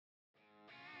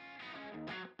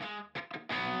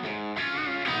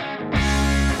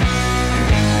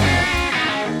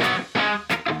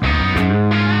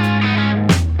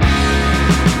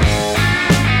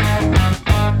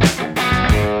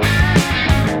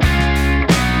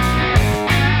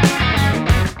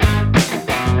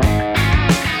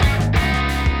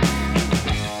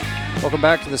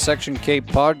Welcome back to the Section K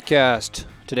podcast.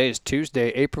 Today is Tuesday,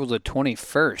 April the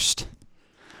 21st.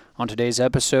 On today's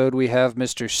episode, we have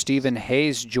Mr. Stephen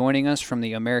Hayes joining us from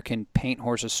the American Paint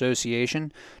Horse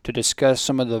Association to discuss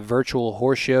some of the virtual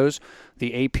horse shows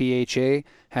the APHA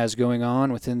has going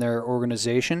on within their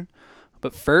organization.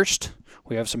 But first,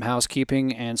 we have some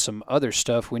housekeeping and some other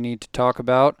stuff we need to talk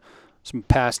about, some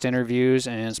past interviews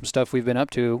and some stuff we've been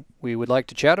up to we would like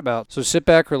to chat about. So sit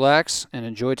back, relax, and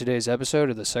enjoy today's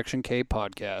episode of the Section K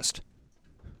podcast.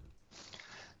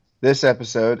 This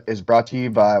episode is brought to you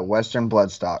by Western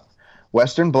Bloodstock.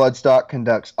 Western Bloodstock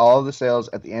conducts all of the sales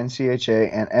at the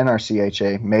NCHA and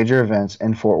NRCHA major events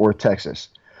in Fort Worth, Texas.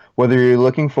 Whether you're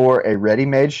looking for a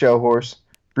ready-made show horse,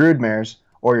 broodmares,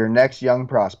 or your next young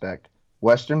prospect,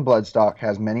 Western Bloodstock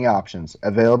has many options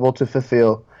available to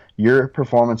fulfill your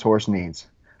performance horse needs.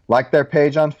 Like their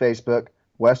page on Facebook,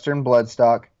 Western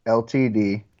Bloodstock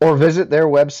Ltd., or visit their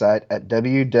website at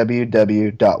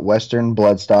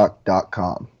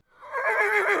www.westernbloodstock.com.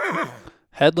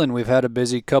 Headland, we've had a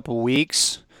busy couple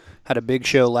weeks. Had a big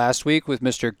show last week with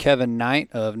Mr. Kevin Knight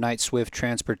of Knight Swift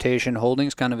Transportation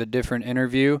Holdings, kind of a different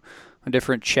interview, a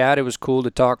different chat. It was cool to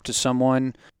talk to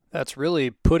someone that's really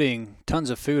putting tons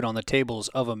of food on the tables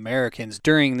of Americans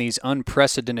during these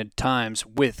unprecedented times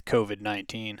with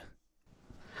COVID-19.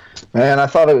 Man, I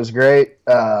thought it was great.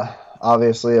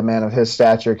 Obviously, a man of his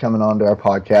stature coming on to our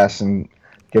podcast and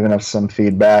giving us some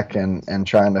feedback and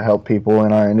trying to help people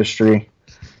in our industry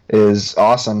is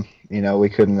awesome. You know, we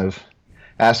couldn't have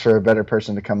asked for a better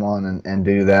person to come on and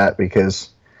do that because,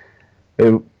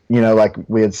 like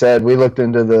we had said, we looked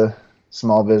into the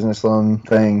small business loan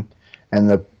thing and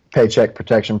the Paycheck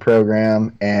Protection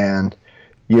Program, and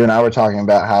you and I were talking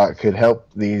about how it could help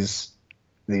these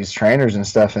trainers and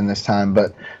stuff in this time,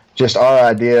 but just our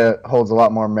idea holds a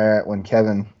lot more merit when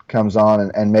Kevin comes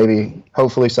on and maybe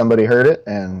hopefully somebody heard it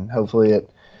and hopefully it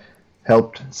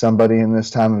helped somebody in this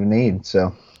time of need.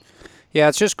 So yeah,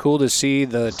 it's just cool to see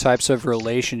the types of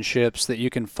relationships that you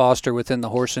can foster within the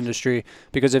horse industry,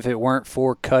 because if it weren't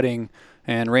for cutting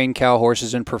and rein cow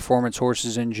horses and performance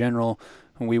horses in general,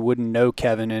 we wouldn't know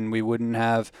Kevin, and we wouldn't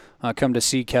have come to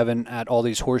see Kevin at all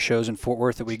these horse shows in Fort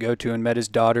Worth that we go to, and met his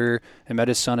daughter and met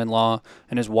his son-in-law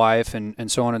and his wife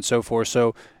and so on and so forth.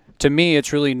 So to me,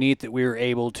 it's really neat that we were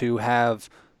able to have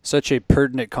such a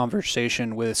pertinent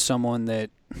conversation with someone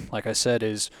that, like I said,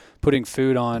 is putting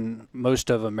food on most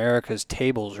of America's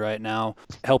tables right now,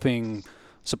 helping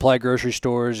supply grocery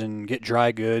stores and get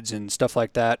dry goods and stuff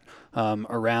like that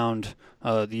around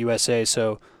the USA.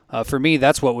 So for me,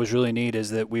 that's what was really neat, is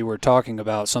that we were talking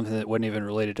about something that wasn't even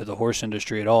related to the horse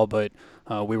industry at all, but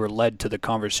we were led to the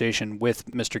conversation with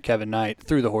Mr. Kevin Knight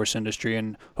through the horse industry,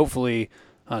 and hopefully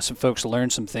some folks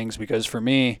learned some things, because for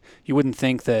me, you wouldn't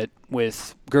think that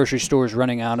with grocery stores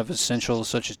running out of essentials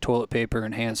such as toilet paper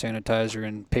and hand sanitizer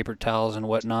and paper towels and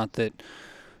whatnot, that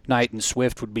Knight and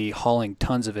Swift would be hauling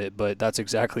tons of it. But that's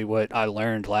exactly what I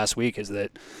learned last week, is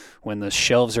that when the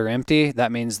shelves are empty,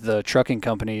 that means the trucking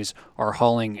companies are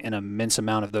hauling an immense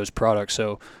amount of those products.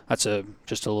 So that's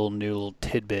just a little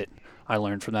tidbit I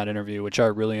learned from that interview, which I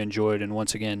really enjoyed. And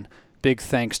once again, big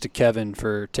thanks to Kevin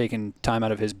for taking time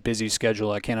out of his busy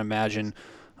schedule. I can't imagine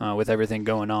with everything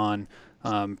going on.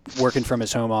 Working from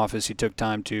his home office, he took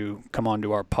time to come on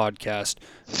to our podcast,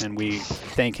 and we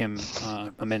thank him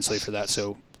immensely for that.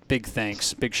 So big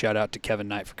thanks, big shout out to Kevin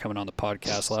Knight for coming on the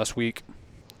podcast last week.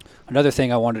 Another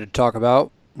thing I wanted to talk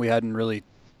about, we hadn't really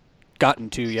gotten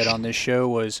to yet on this show,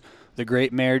 was the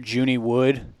great mare Junie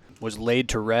Wood was laid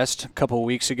to rest a couple of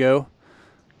weeks ago.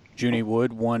 Junie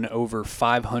Wood won over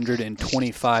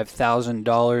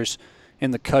 $525,000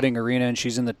 in the cutting arena, and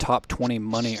she's in the top 20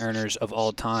 money earners of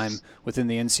all time within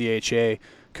the NCHA.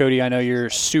 Cody, I know you're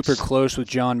super close with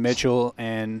John Mitchell,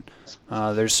 and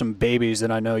there's some babies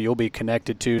that I know you'll be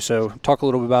connected to. So talk a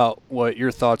little bit about what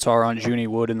your thoughts are on Junie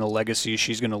Wood and the legacy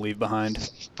she's going to leave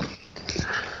behind.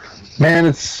 Man,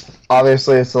 it's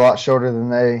a lot shorter than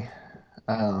they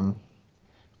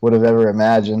would have ever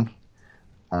imagined.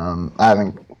 I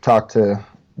haven't talked to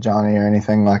Johnny or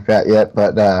anything like that yet,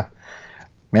 but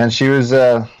man, she was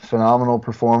a phenomenal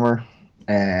performer,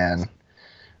 and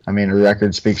I mean, her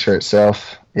record speaks for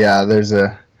itself. Yeah, there's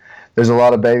a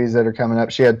lot of babies that are coming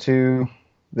up. She had two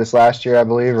this last year, I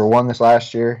believe, or one this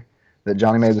last year that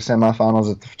Johnny made the semifinals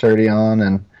at the fraternity on,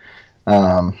 and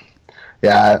I'm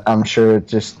sure it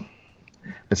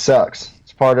sucks.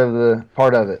 It's part of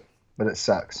it, but it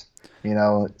sucks. You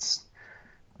know,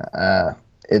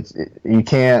 you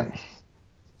can't.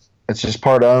 It's just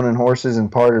part of owning horses,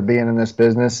 and part of being in this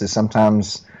business is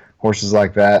sometimes horses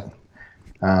like that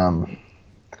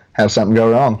have something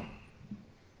go wrong.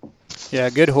 Yeah,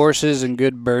 good horses and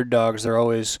good bird dogs. They're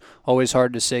always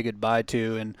hard to say goodbye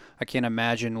to, and I can't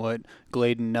imagine what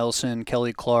Gladen Nelson,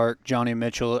 Kelly Clark, Johnny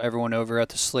Mitchell, everyone over at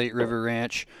the Slate River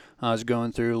Ranch is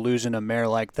going through losing a mare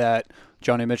like that.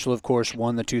 Johnny Mitchell, of course,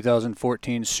 won the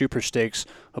 2014 Super Stakes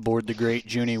aboard the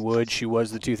great Junie Wood. She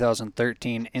was the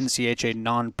 2013 NCHA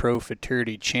Non-Pro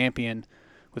Futurity Champion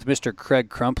with Mr. Craig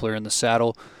Crumpler in the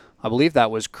saddle. I believe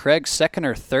that was Craig's second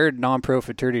or third non-pro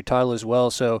futurity title as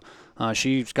well. So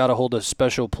she's got to hold a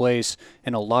special place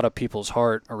in a lot of people's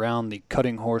heart around the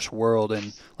cutting horse world.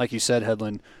 And like you said,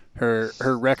 Headland, her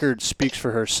record speaks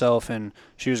for herself, and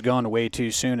she was gone way too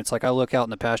soon. It's like I look out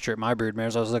in the pasture at my brood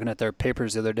mares. I was looking at their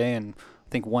papers the other day, and I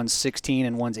think one's 16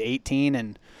 and one's 18,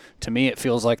 and to me it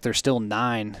feels like they're still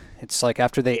 9. It's like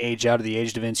after they age out of the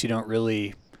age events, you don't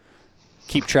really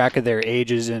keep track of their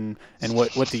ages and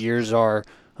what the years are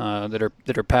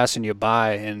that are passing you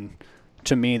by. And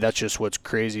to me, that's just what's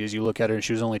crazy. As you look at her, and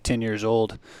she was only 10 years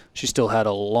old. She still had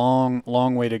a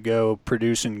long way to go,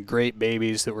 producing great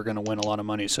babies that were going to win a lot of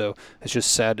money. So it's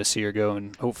just sad to see her go,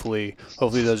 and hopefully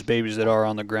those babies that are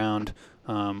on the ground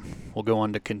will go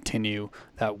on to continue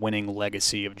that winning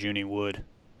legacy of Junie Wood.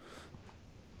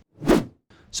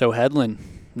 So Headland,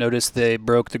 noticed they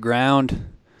broke the ground,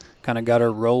 kind of got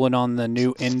her rolling on the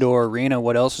new indoor arena.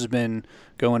 What else has been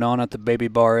going on at the Baby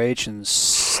Bar H in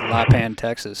Slapan,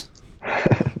 Texas?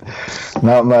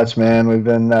 Not much, man. We've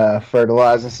been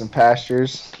fertilizing some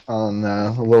pastures on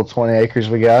the little 20 acres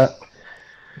we got,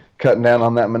 cutting down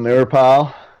on that manure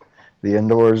pile. The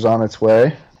indoor's on its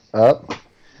way up.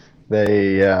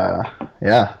 They,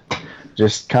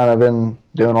 just kind of been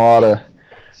doing a lot of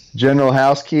general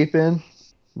housekeeping,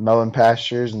 mowing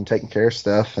pastures and taking care of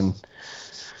stuff. And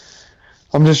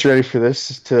I'm just ready for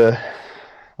this to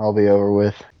all be over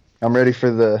with. I'm ready for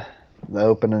the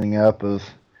opening up of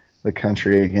the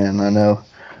country again. I know,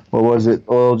 what was it?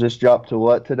 Oil just dropped to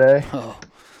what today? Oh,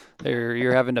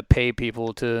 you're having to pay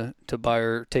people to buy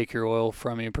or take your oil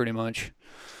from you, pretty much.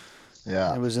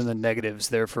 Yeah. It was in the negatives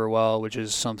there for a while, which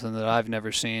is something that I've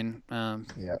never seen.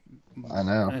 Yeah, I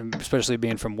know. And especially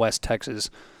being from West Texas.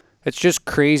 It's just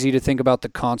crazy to think about the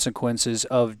consequences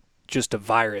of just a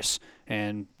virus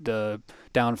and the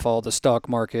downfall of the stock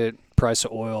market, price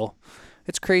of oil.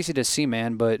 It's crazy to see,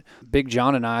 man, but Big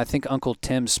John and I think Uncle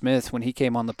Tim Smith, when he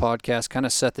came on the podcast, kind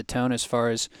of set the tone as far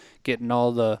as getting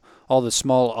all the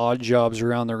small odd jobs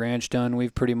around the ranch done.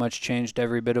 We've pretty much changed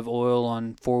every bit of oil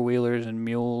on four-wheelers and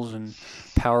mules and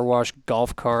power wash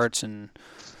golf carts and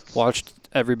watched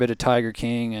every bit of Tiger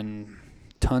King and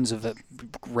tons of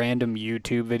random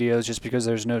YouTube videos just because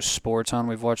there's no sports on.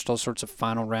 We've watched all sorts of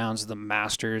final rounds of the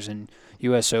Masters and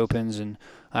U.S. Opens, and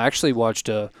I actually watched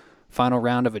a final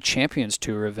round of a Champions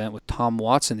Tour event with Tom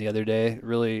Watson the other day.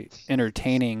 Really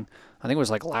entertaining. I think it was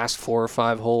like last 4 or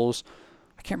 5 holes.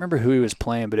 I can't remember who he was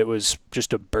playing, but it was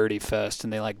just a birdie fest,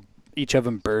 and they each of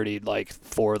them birdied like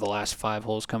 4 of the last 5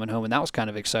 holes coming home, and that was kind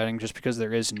of exciting just because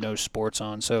there is no sports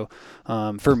on. So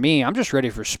for me, I'm just ready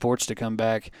for sports to come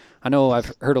back. I know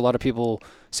I've heard a lot of people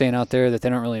saying out there that they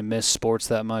don't really miss sports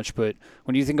that much, but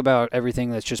when you think about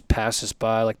everything that's just passed us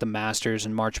by, like the Masters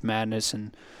and March Madness,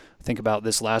 and think about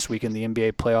this last weekend, the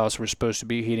NBA playoffs were supposed to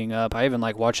be heating up. I even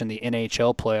like watching the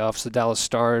NHL playoffs. The Dallas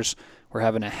Stars were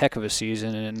having a heck of a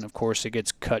season, and of course it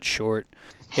gets cut short.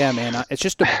 Yeah, man, it's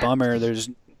just a bummer.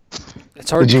 It's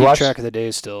hard to keep track of the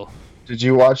days still. Did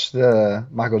you watch the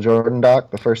Michael Jordan doc,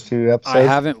 the first 2 episodes? I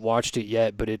haven't watched it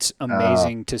yet, but it's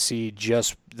amazing to see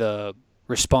just the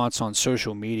response on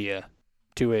social media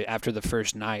to it after the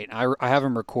first night. I have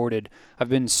them recorded. I've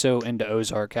been so into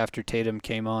Ozark after Tatum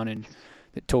came on and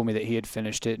it told me that he had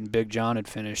finished it and Big John had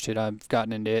finished it. I've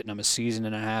gotten into it, and I'm a season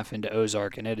and a half into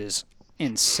Ozark, and it is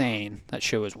insane. That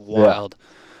show is wild.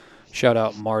 Yeah. Shout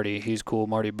out Marty. He's cool.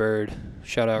 Marty Bird.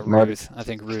 Shout out Ruth. I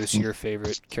think Ruth's your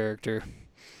favorite character.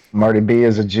 Marty B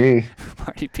is a G.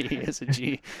 Marty B is a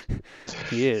G.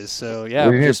 He is. So, yeah.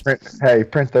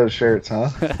 Print those shirts, huh?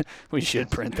 We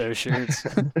should print those shirts.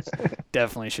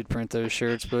 Definitely should print those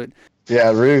shirts. But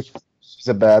yeah, Ruth, she's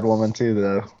a bad woman too,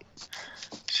 though.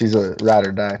 She's a ride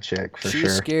or die chick for sure.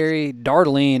 She's scary.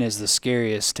 Darlene is the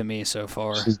scariest to me so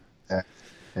far.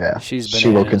 Yeah. She's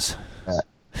bananas.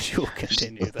 She will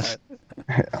continue that.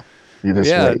 Yeah. You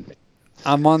just wait.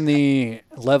 I'm on the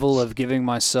level of giving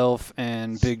myself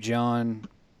and Big John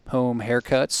home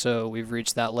haircuts, so we've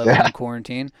reached that level in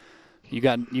quarantine. You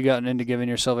gotten into giving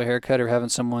yourself a haircut or having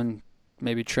someone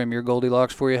maybe trim your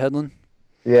Goldilocks for you, Headland?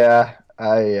 Yeah,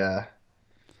 I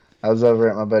was over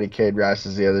at my buddy Cade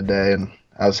Rice's the other day, and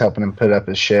I was helping him put up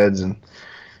his sheds, and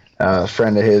a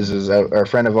friend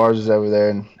of ours was over there,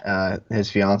 and his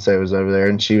fiance was over there,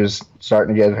 and she was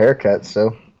starting to get haircuts.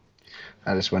 So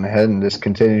I just went ahead and just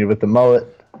continued with the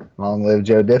mullet. Long live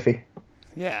Joe Diffie.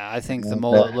 Yeah, I think the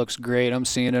mullet looks great. I'm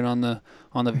seeing it on the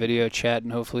video chat,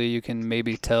 and hopefully you can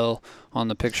maybe tell on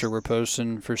the picture we're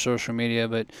posting for social media.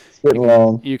 But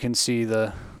you can see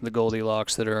the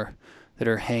Goldilocks that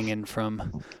are hanging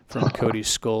from Cody's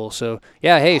skull. So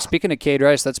yeah, hey, speaking of Cade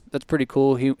Rice, that's pretty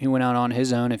cool. He went out on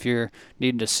his own. If you're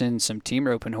needing to send some team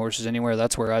roping horses anywhere,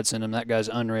 that's where I'd send him. That guy's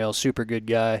unreal, super good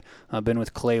guy. Been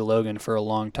with Clay Logan for a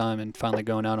long time and finally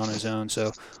going out on his own.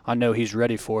 So I know he's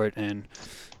ready for it. And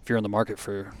if you're in the market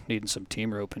for needing some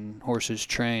team roping horses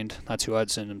trained, that's who I'd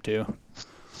send him to.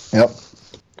 Yep.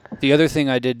 The other thing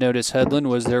I did notice, Headland,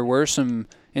 was there were some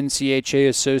NCHA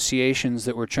associations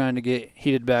that were trying to get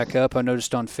heated back up. I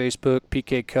noticed on Facebook,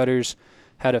 PK Cutters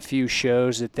had a few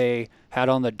shows that they had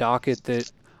on the docket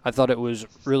that I thought it was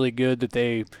really good that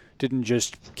they didn't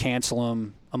just cancel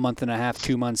them a month and a half,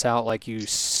 2 months out like you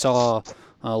saw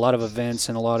a lot of events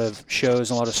and a lot of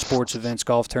shows and a lot of sports events,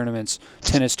 golf tournaments,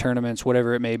 tennis tournaments,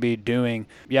 whatever it may be doing.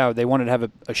 Yeah, they wanted to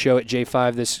have a show at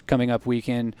J5 this coming up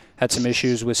weekend, had some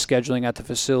issues with scheduling at the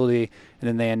facility, and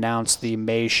then they announced the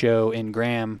May show in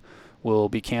Graham will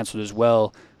be canceled as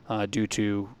well due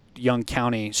to Young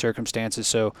County circumstances.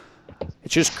 So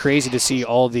it's just crazy to see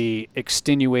all the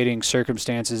extenuating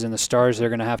circumstances and the stars they're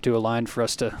going to have to align for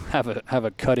us to have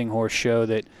a cutting horse show.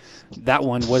 That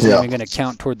one wasn't even going to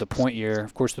count toward the point year.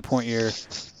 Of course, the point year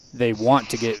they want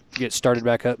to get started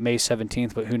back up May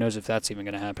 17th, but who knows if that's even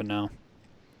going to happen now.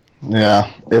 Yeah,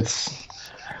 it's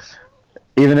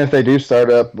even if they do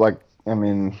start up,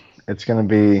 it's going to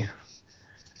be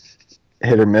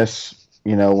hit or miss,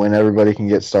 when everybody can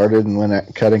get started and when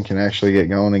that cutting can actually get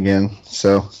going again.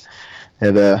 So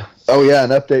an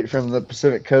update from the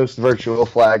Pacific Coast virtual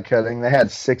flag cutting. They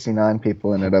had 69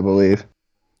 people in it, I believe.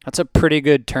 That's a pretty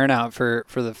good turnout for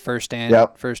the first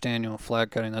annual flag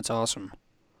cutting. That's awesome.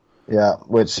 Yeah,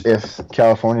 which if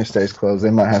California stays closed, they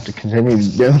might have to continue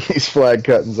doing these flag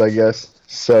cuttings, I guess.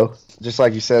 So just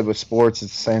like you said with sports,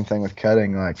 it's the same thing with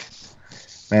cutting. Like,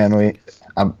 man,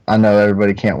 I know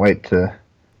everybody can't wait to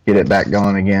get it back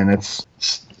going again. It's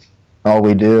all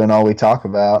we do and all we talk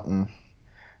about, and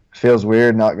it feels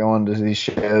weird not going to these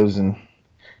shows, and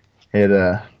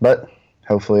but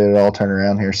hopefully it'll all turn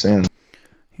around here soon.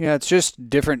 Yeah, it's just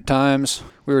different times.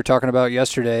 We were talking about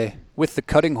yesterday with the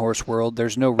cutting horse world,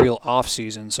 there's no real off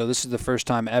season. So this is the first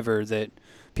time ever that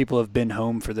people have been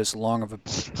home for this long of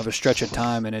a stretch of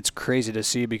time, and it's crazy to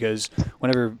see because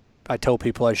whenever I tell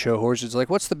people I show horses,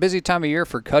 like, what's the busy time of year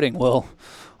for cutting? Well,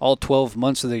 all 12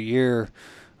 months of the year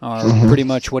are pretty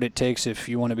much what it takes if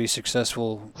you want to be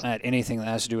successful at anything that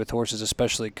has to do with horses,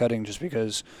 especially cutting, just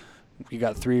because you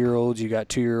got 3-year-olds, you got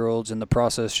 2-year-olds, and the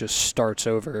process just starts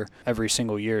over every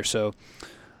single year. So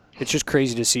it's just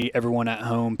crazy to see everyone at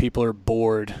home. People are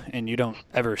bored, and you don't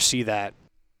ever see that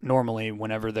normally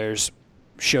whenever there's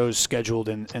shows scheduled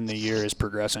and the year is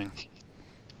progressing.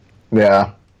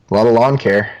 Yeah, a lot of lawn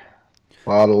care.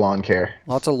 Lots of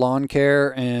lawn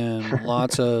care and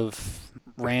lots of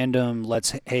random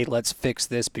let's fix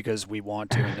this because we want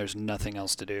to and there's nothing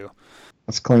else to do.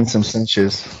 Let's clean some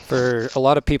cinches. For a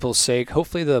lot of people's sake,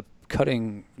 hopefully the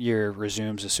cutting year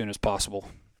resumes as soon as possible.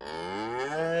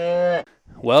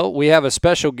 Well, we have a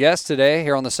special guest today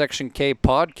here on the Section K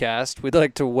podcast. We'd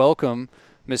like to welcome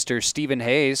Mr. Stephen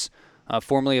Hayes,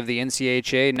 formerly of the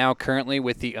NCHA, now currently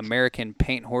with the American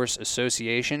Paint Horse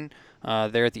Association.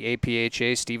 There at the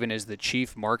APHA, Stephen is the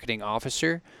Chief Marketing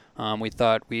Officer. We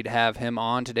thought we'd have him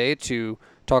on today to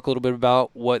talk a little bit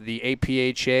about what the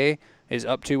APHA is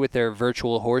up to with their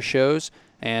virtual horse shows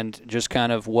and just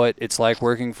kind of what it's like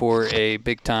working for a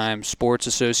big-time sports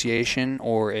association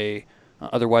or a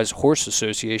otherwise horse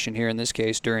association here in this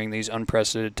case during these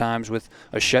unprecedented times with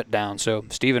a shutdown. So,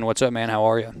 Stephen, what's up, man? How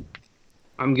are you?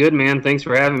 I'm good, man. Thanks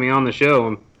for having me on the show.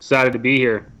 I'm excited to be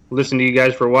here. Listened to you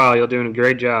guys for a while. You're doing a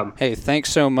great job. Hey,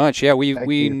 thanks so much. Yeah,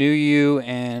 we knew you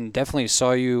and definitely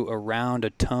saw you around a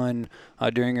ton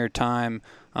during your time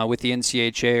with the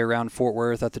NCHA around Fort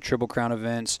Worth at the Triple Crown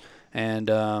events. And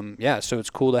so it's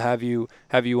cool to have you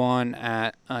on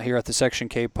at here at the Section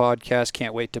K podcast.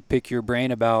 Can't wait to pick your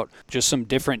brain about just some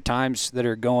different times that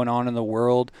are going on in the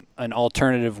world, an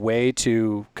alternative way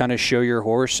to kind of show your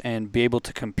horse and be able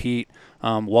to compete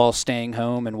while staying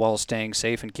home and while staying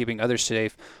safe and keeping others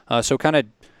safe. So kind of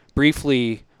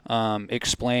briefly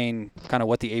explain kind of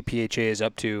what the APHA is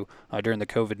up to during the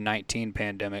COVID-19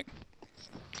 pandemic.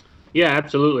 Yeah,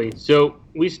 absolutely. So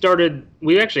we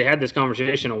actually had this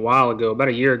conversation a while ago, about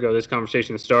a year ago, this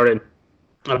conversation started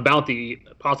about the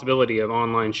possibility of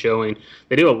online showing.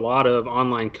 They do a lot of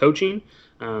online coaching,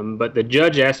 but the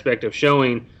judge aspect of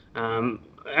showing,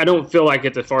 I don't feel like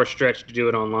it's a far stretch to do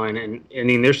it online. And I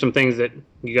mean, there's some things that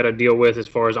you got to deal with as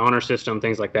far as honor system,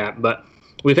 things like that. But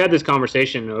we've had this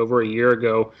conversation over a year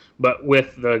ago. But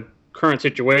with the current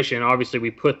situation, obviously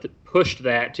we pushed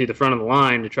that to the front of the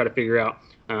line to try to figure out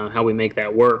how we make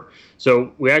that work.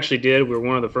 So we actually did. We were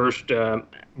one of the first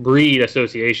breed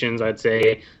associations, I'd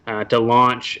say, to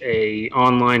launch a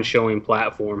online showing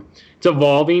platform. It's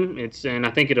evolving. And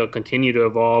I think it'll continue to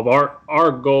evolve.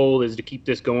 Our goal is to keep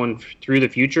this going through the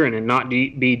future and not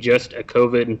be just a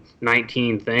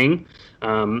COVID-19 thing.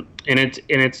 And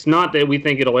it's not that we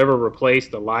think it'll ever replace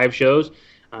the live shows.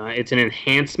 It's an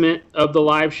enhancement of the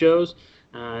live shows.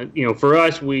 For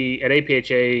us, we at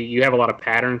APHA, you have a lot of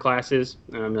pattern classes,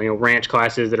 ranch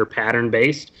classes that are pattern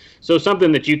based. So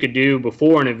something that you could do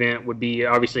before an event would be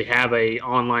obviously have a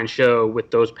online show with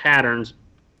those patterns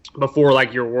before,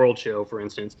 like your world show, for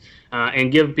instance,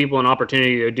 and give people an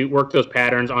opportunity to work those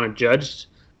patterns on a judged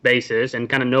basis and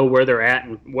kind of know where they're at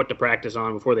and what to practice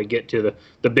on before they get to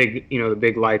the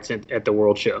big lights at the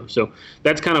world show. So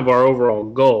that's kind of our overall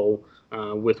goal.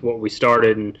 With what we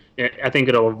started, and I think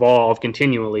it'll evolve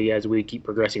continually as we keep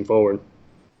progressing forward.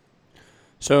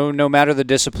 So no matter the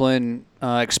discipline,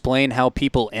 explain how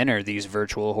people enter these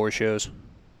virtual horse shows.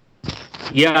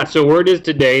 Yeah, so where it is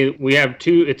today, we have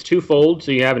it's twofold.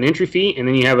 So you have an entry fee, and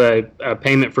then you have a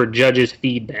payment for judges'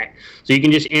 feedback. So you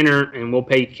can just enter, and we'll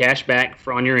pay cash back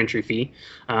on your entry fee.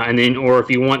 And then, or if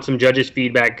you want some judges'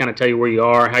 feedback, kind of tell you where you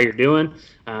are, how you're doing,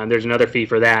 there's another fee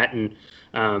for that. And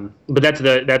but that's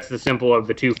the simple of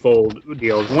the twofold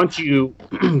deals. Once you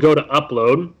go to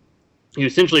upload, you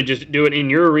essentially just do it in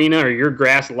your arena or your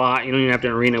grass lot. You don't even have to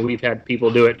an arena. We've had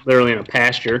people do it literally in a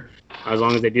pasture, as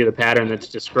long as they do the pattern that's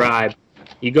described.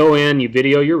 You go in, you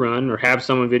video your run, or have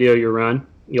someone video your run.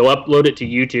 You'll upload it to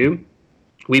YouTube.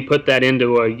 We put that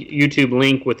into a YouTube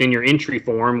link within your entry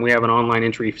form. We have an online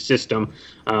entry system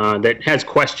that has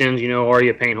questions. Are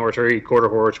you a paint horse? Are you a quarter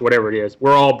horse? Whatever it is.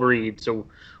 We're all breed, so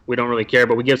we don't really care,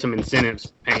 but we give some incentives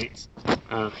for paints.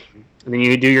 And then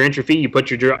you do your entry fee. You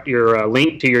put your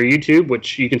link to your YouTube,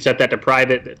 which you can set that to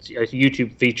private. That's a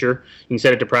YouTube feature. You can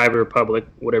set it to private or public,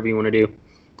 whatever you want to do.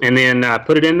 And then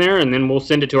put it in there, and then we'll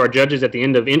send it to our judges at the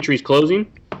end of entries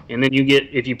closing. And then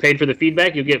if you paid for the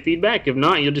feedback, you'll get feedback. If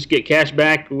not, you'll just get cash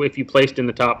back if you placed in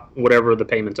the top, whatever the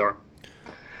payments are.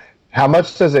 How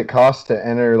much does it cost to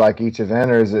enter like each event,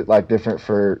 or is it like different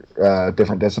for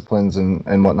different disciplines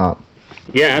and whatnot?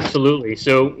 Yeah, absolutely.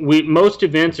 So most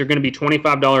events are going to be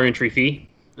 $25 entry fee,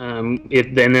 and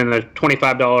then a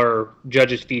 $25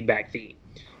 judges feedback fee.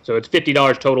 So it's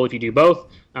 $50 total if you do both.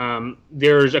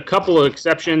 There's a couple of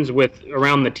exceptions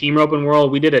around the team roping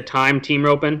world. We did a timed team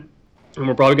roping, and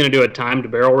we're probably going to do a timed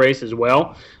barrel race as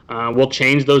well. We'll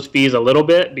change those fees a little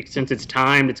bit because since it's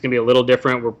timed, it's going to be a little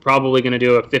different. We're probably going to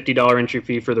do a $50 entry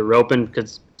fee for the roping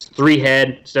because it's 3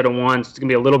 head instead of 1. So it's going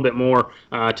to be a little bit more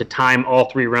to time all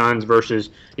 3 runs versus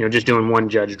just doing 1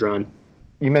 judged run.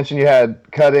 You mentioned you had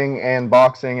cutting and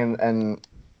boxing and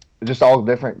just all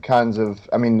different kinds of.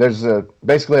 I mean, there's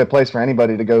basically a place for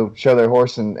anybody to go show their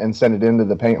horse and send it into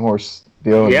the paint horse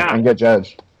deal and get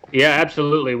judged. Yeah,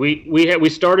 absolutely. We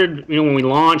started, when we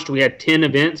launched, we had 10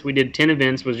 events. We did 10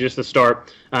 events was just the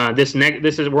start.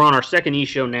 We're on our second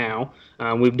e-show now.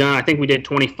 I think we did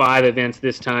 25 events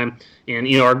this time.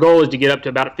 And, our goal is to get up to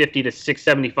about 50 to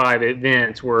 675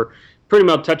 events where pretty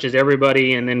much touches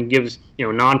everybody and then gives,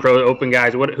 non-pro open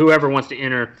guys, whoever wants to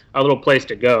enter, a little place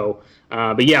to go.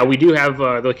 But yeah, we do have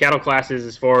the cattle classes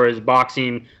as far as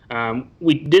boxing.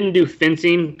 We didn't do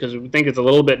fencing because we think it's a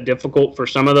little bit difficult for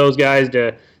some of those guys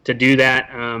to do that,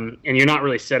 and you're not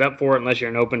really set up for it unless you're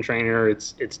an open trainer.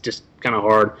 It's just kind of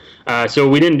hard. So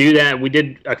we didn't do that. We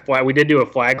did do a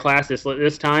flag class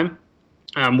this time,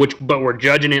 but we're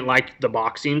judging it like the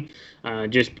boxing.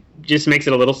 Just makes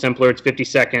it a little simpler. It's 50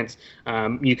 seconds.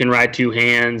 You can ride 2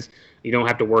 hands. You don't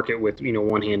have to work it with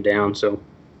 1 hand down. So.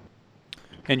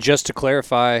 And just to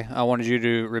clarify, I wanted you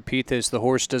to repeat this. The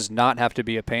horse does not have to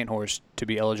be a paint horse to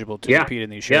be eligible to compete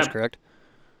in these shows, correct?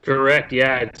 Correct.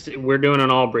 Yeah, we're doing an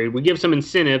all breed. We give some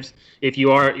incentives if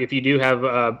you do have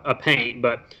a paint,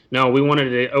 but no, we wanted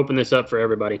to open this up for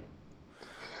everybody.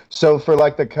 So for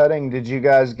like the cutting, did you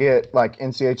guys get like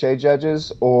NCHA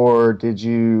judges, or do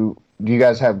you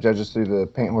guys have judges through the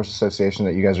Paint Horse Association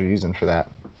that you guys are using for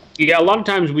that? Yeah, a lot of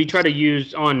times we try to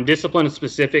use on discipline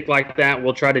specific like that.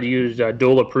 We'll try to use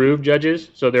dual approved judges,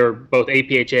 so they're both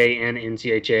APHA and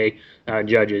NCHA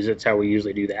judges. That's how we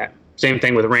usually do that. Same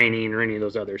thing with reining or any of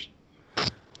those others.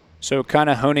 So kind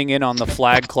of honing in on the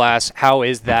flag class, how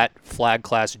is that flag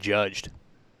class judged?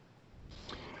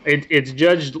 It's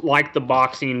judged like the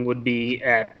boxing would be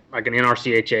at like an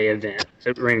NRCHA event,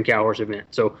 a reining cow horse event.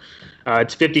 So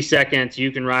it's 50 seconds.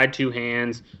 You can ride two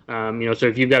hands. So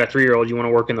if you've got a 3-year-old, you want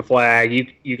to work in the flag,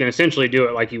 you can essentially do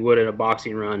it like you would at a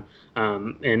boxing run,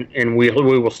 and we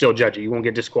will still judge it. You won't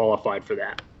get disqualified for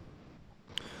that.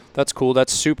 That's cool.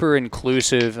 That's super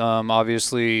inclusive.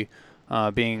 Obviously,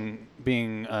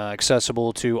 being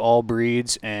accessible to all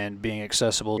breeds and being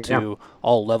accessible to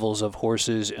all levels of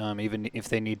horses. Even if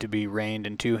they need to be reined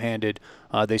and two-handed,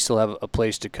 they still have a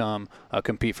place to come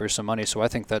compete for some money. So I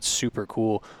think that's super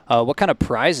cool. What kind of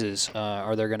prizes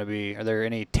are there going to be? Are there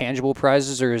any tangible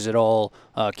prizes, or is it all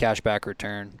cashback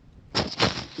return?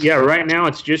 Yeah, right now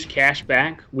it's just cash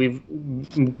back. We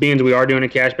are doing a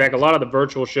cash back. A lot of the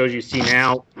virtual shows you see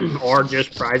now are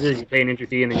just prizes. You pay an entry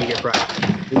fee and then you get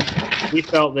prizes. We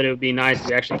felt that it would be nice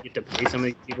to actually get to pay some of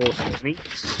these people some money,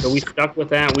 so we stuck with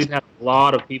that. We've had a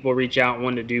lot of people reach out and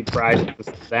want to do prizes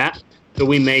with that, so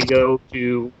we may go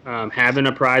to having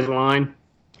a prize line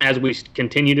as we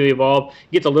continue to evolve.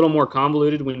 It gets a little more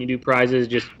convoluted when you do prizes,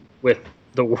 just with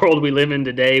the world we live in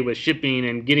today with shipping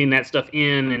and getting that stuff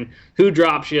in and who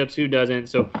drop ships, who doesn't.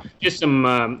 So just some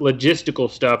logistical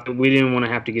stuff that we didn't want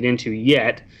to have to get into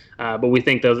yet, but we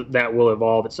think that will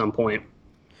evolve at some point.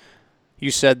 You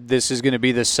said this is going to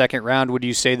be the second round. Would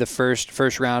you say the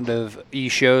first round of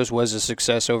e-shows was a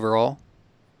success overall?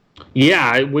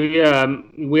 Yeah, we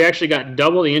actually got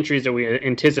double the entries that we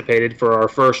anticipated for our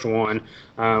first one.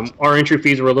 Our entry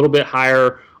fees were a little bit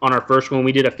higher on our first one.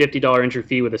 We did a $50 entry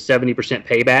fee with a 70%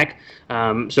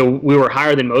 payback. So we were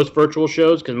higher than most virtual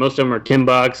shows because most of them are $10,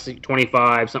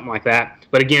 $25, something like that.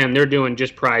 But again, they're doing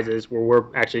just prizes where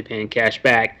we're actually paying cash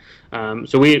back.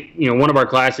 So one of our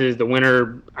classes, the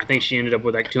winner, I think she ended up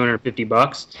with like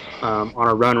 $250 on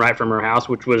a run right from her house,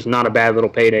 which was not a bad little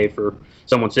payday for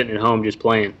someone sitting at home just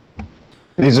playing.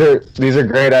 These are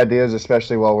great ideas,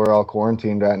 especially while we're all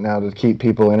quarantined right now, to keep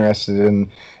people interested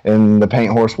in the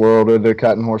paint horse world or the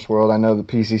cutting horse world. I know the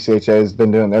PCCHA has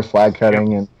been doing their flag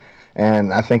cutting,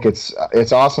 and I think it's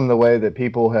awesome the way that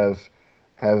people have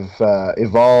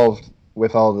evolved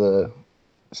with all the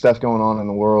stuff going on in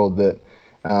the world that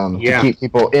to keep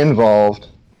people involved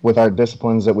with our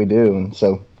disciplines that we do, and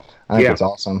so I think it's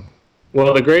awesome.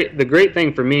 Well, the great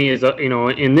thing for me is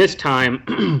in this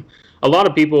time. A lot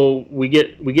of people we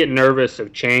get nervous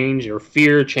of change or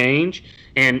fear change,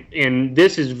 and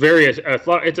this is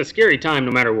it's a scary time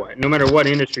no matter what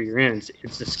industry you're in.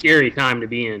 It's a scary time to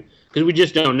be in because we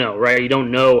just don't know, right? You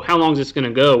don't know how long is this going to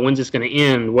go, when's this going to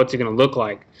end, what's it going to look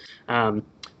like.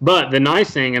 But the nice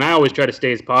thing, and I always try to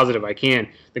stay as positive as I can,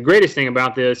 the greatest thing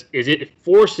about this is it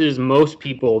forces most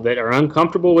people that are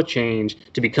uncomfortable with change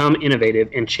to become innovative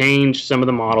and change some of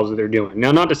the models that they're doing.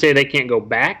 Now, not to say they can't go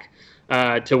back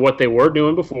to what they were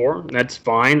doing before. That's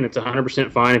fine. That's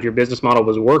 100% fine if your business model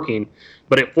was working.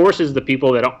 But it forces the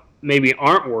people that maybe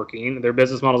aren't working, their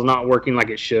business model's not working like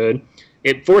it should.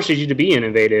 It forces you to be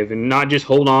innovative and not just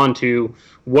hold on to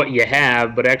what you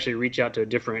have, but actually reach out to a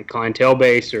different clientele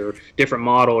base or different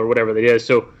model or whatever it is.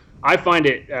 So I find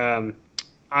it,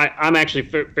 I'm actually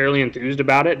fairly enthused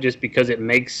about it just because it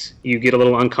makes you get a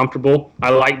little uncomfortable. I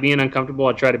like being uncomfortable.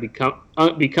 I try to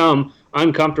become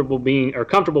uncomfortable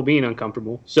comfortable being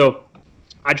uncomfortable. So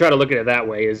I try to look at it that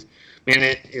way.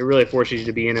 It really forces you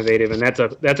to be innovative, and that's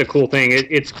a cool thing.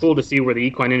 It's cool to see where the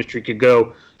equine industry could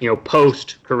go,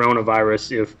 post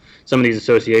coronavirus, if some of these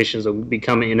associations will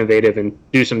become innovative and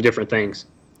do some different things.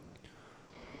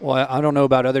 Well, I don't know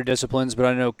about other disciplines, but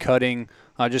I know cutting,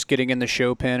 just getting in the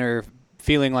show pen or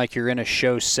feeling like you're in a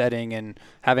show setting and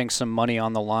having some money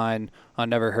on the line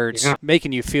never hurts,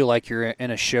 making you feel like you're in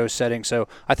a show setting. So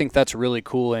I think that's really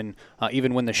cool. And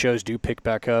even when the shows do pick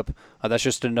back up, that's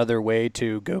just another way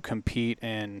to go compete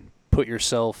and put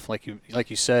yourself, like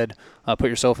you said, put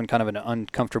yourself in kind of an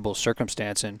uncomfortable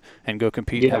circumstance and go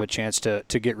compete and have a chance to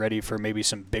get ready for maybe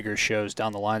some bigger shows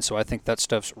down the line. So I think that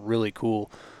stuff's really cool.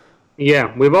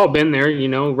 Yeah, we've all been there,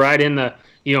 right in the,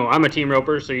 I'm a team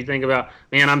roper, so you think about,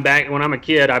 man, I'm back, when I'm a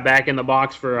kid, I back in the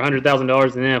box for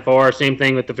 $100,000 in NFR, same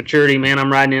thing with the futurity, man,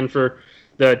 I'm riding in for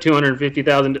the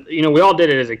 $250,000, we all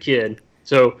did it as a kid,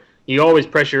 so you always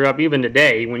pressure up, even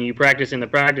today, when you practice in the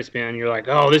practice pen, you're like,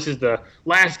 oh, this is the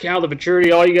last cow of the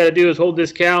futurity, all you got to do is hold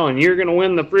this cow, and you're going to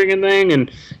win the friggin' thing,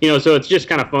 and, so it's just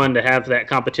kind of fun to have that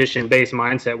competition-based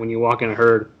mindset when you walk in a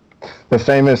herd. The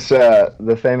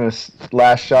famous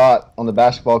last shot on the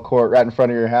basketball court right in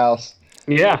front of your house.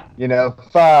 Yeah.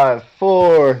 5,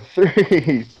 4,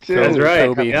 3, 2. That's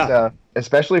right. Yeah.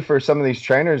 Especially for some of these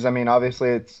trainers, I mean,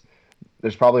 obviously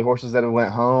there's probably horses that have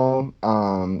went home.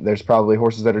 There's probably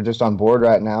horses that are just on board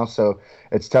right now. So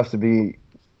it's tough to be,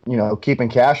 keeping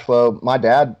cash flow. My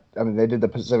dad, I mean, they did the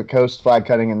Pacific Coast flag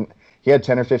cutting, and he had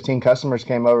 10 or 15 customers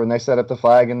came over and they set up the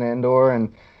flag in the indoor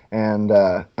and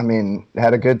I mean,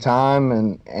 had a good time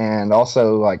and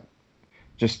also like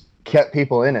just kept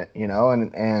people in it, you know,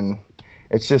 and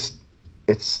it's just,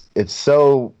 it's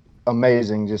so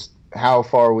amazing just how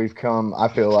far we've come. I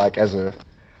feel like as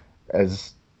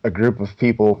a group of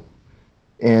people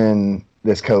in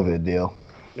this COVID deal.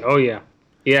 Oh yeah.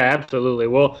 Yeah, absolutely.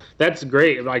 Well, that's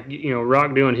great. Like,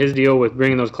 Rock doing his deal with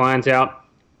bringing those clients out.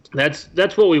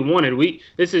 That's what we wanted.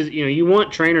 This is, you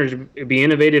want trainers to be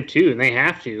innovative too, and they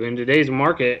have to. In today's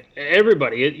market,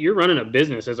 you're running a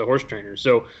business as a horse trainer.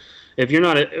 So if you're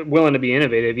not willing to be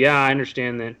innovative, yeah, I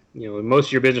understand that, most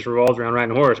of your business revolves around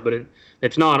riding a horse, but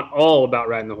it's not all about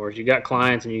riding the horse. You got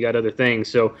clients and you got other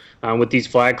things. So with these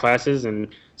flag classes and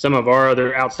some of our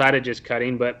other outside of just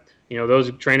cutting, but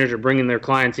those trainers are bringing their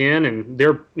clients in and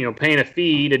they're, paying a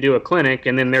fee to do a clinic,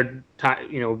 and then they're,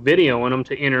 videoing them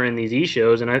to enter in these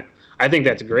e-shows. And I think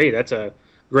that's great. That's a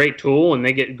great tool, and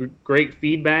they get great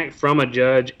feedback from a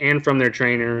judge and from their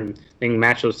trainer, and they can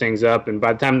match those things up. And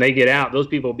by the time they get out, those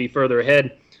people will be further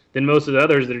ahead than most of the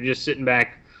others that are just sitting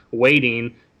back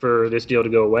waiting for this deal to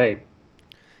go away.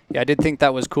 Yeah, I did think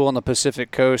that was cool on the Pacific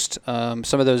Coast.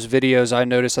 Some of those videos I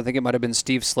noticed, I think it might have been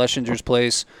Steve Schlesinger's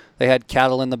place. They had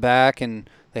cattle in the back, and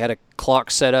they had a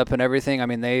clock set up and everything. I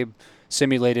mean, they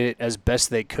simulated it as best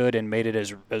they could and made it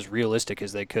as realistic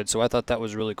as they could. So I thought that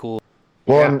was really cool.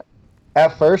 Well, yeah.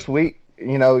 At first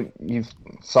you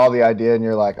saw the idea and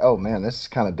you're like, oh man, this is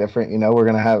kind of different. We're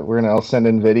gonna all send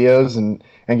in videos and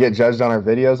get judged on our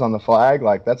videos on the flag.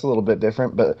 Like, that's a little bit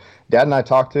different. But Dad and I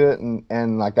talked to it,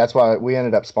 and like that's why we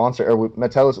ended up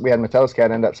we had Metellus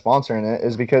Cat end up sponsoring it,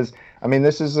 is because I mean,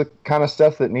 this is the kind of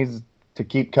stuff that needs to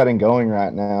keep cutting going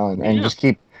right now, and just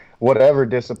keep whatever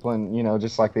discipline,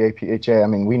 just like the APHA. I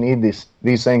mean, we need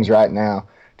these things right now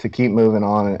to keep moving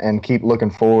on and keep looking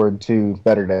forward to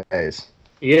better days.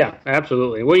 Yeah,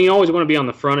 absolutely. Well, you always want to be on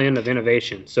the front end of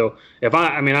innovation. So if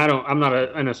I'm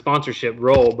not in a sponsorship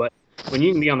role, but when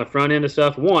you can be on the front end of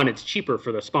stuff, one, it's cheaper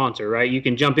for the sponsor, right? You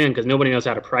can jump in because nobody knows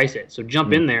how to price it. So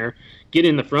jump in there, get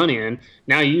in the front end.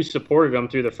 Now you supported them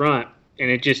through the front, and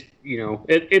it just,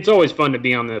 it's always fun to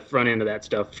be on the front end of that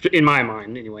stuff, in my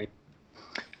mind anyway.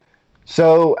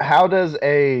 So how does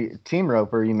a team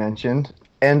roper, you mentioned,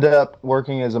 end up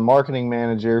working as a marketing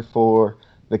manager for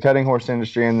the cutting horse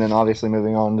industry, and then obviously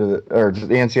moving on to the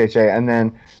NCHA, and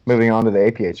then moving on to the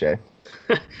APHA?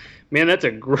 Man, that's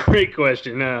a great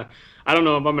question. I don't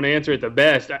know if I'm going to answer it the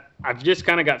best. I've just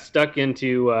kind of got stuck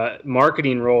into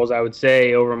marketing roles, I would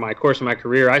say, over my course of my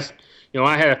career. I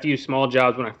had a few small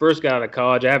jobs when I first got out of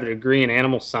college. I have a degree in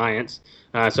animal science,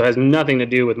 so it has nothing to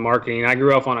do with marketing. I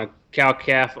grew up on a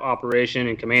cow-calf operation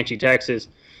in Comanche, Texas.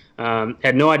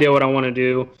 Had no idea what I want to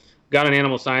do. Got an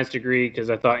animal science degree because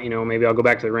I thought, maybe I'll go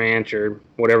back to the ranch or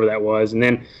whatever that was. And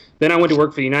then I went to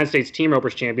work for the United States Team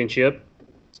Ropers Championship.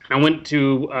 I went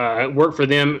to work for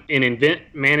them in event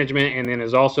management, and then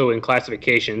is also in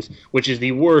classifications, which is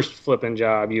the worst flipping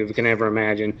job you can ever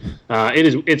imagine.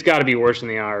 It's got to be worse than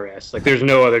the IRS. Like, there's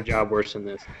no other job worse than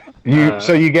this.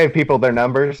 So you gave people their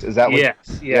numbers? Is that what?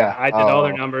 Yes. Yeah. I did all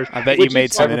their numbers. I bet you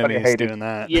made some enemies doing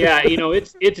that. Yeah.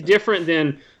 It's different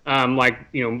than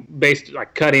based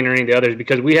like cutting or any of the others,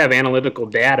 because we have analytical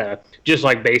data, just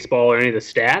like baseball or any of the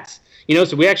stats.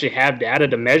 So we actually have data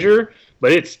to measure.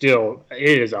 But it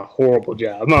is a horrible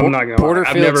job. I'm not going to lie.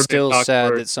 Porterfield's still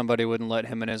sad that somebody wouldn't let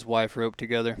him and his wife rope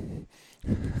together.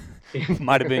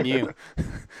 Might have been you.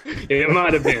 It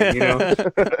might have been,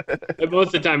 But most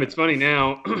of the time, it's funny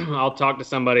now. I'll talk to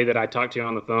somebody that I talk to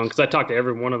on the phone, because I talk to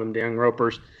every one of them dang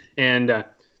ropers, and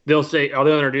they'll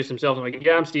introduce themselves. I'm like,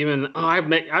 yeah, I'm Steven.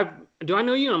 Oh, do I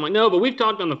know you? And I'm like, no, but we've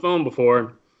talked on the phone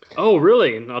before. Oh,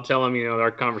 really? And I'll tell them, our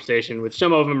conversation, which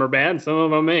some of them are bad, some of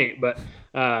them ain't. But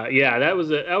that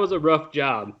was a rough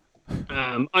job.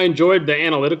 I enjoyed the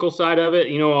analytical side of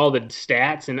it, all the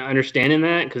stats and understanding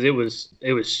that, because it was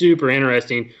super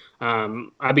interesting.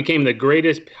 I became the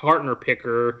greatest partner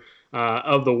picker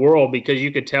of the world, because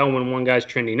you could tell when one guy's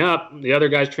trending up, the other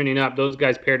guy's trending up. Those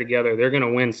guys pair together, they're going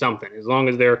to win something as long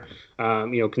as they're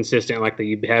consistent like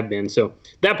they have been. So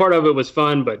that part of it was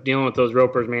fun, but dealing with those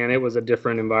ropers, man, it was a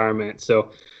different environment.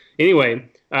 So anyway,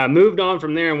 moved on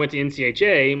from there and went to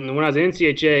NCHA. And when I was at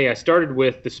NCHA, I started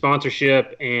with the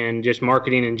sponsorship and just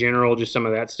marketing in general, just some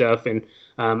of that stuff. And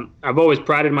I've always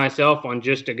prided myself on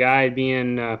just a guy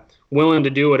being willing to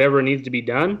do whatever needs to be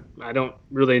done. I don't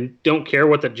care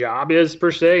what the job is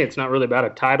per se. It's not really about a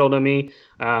title to me.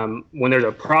 When there's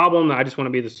a problem, I just want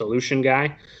to be the solution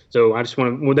guy. So I just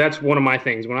want to, well, that's one of my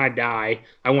things. When I die,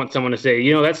 I want someone to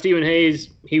say, that Stephen Hayes,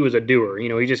 he was a doer.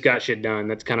 He just got shit done.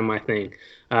 That's kind of my thing.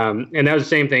 And that was the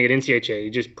same thing at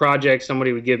NCHA. Just projects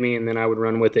somebody would give me, and then I would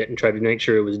run with it and try to make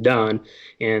sure it was done.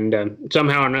 And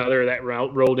somehow or another, that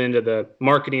rolled into the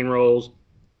marketing roles,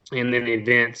 and then the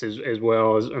events as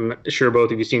well. As I'm sure both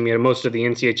of you seen me at most of the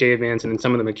NCHA events and in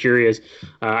some of the Mercurias.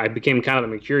 I became kind of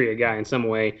the Mercuria guy in some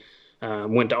way.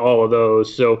 Went to all of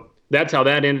those. So that's how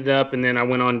that ended up. And then I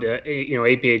went on to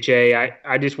APHA.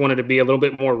 I just wanted to be a little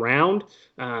bit more round.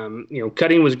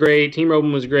 Cutting was great, team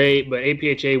roping was great, but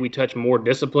APHA, we touch more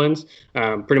disciplines,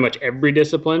 pretty much every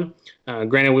discipline.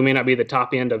 Granted, we may not be the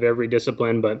top end of every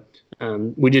discipline, but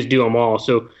we just do them all.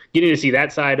 So getting to see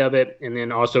that side of it, and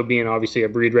then also being obviously a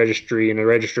breed registry and a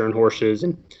register in horses,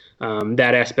 and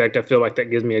that aspect, I feel like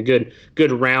that gives me a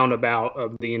good roundabout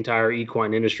of the entire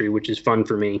equine industry, which is fun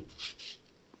for me.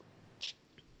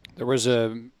 There was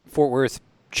a Fort Worth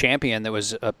champion that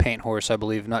was a paint horse, I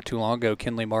believe, not too long ago,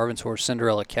 Kinley Marvin's horse,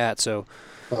 Cinderella Cat. So,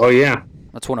 oh yeah,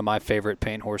 that's one of my favorite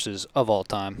paint horses of all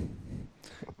time.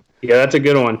 Yeah, that's a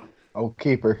good one. Oh,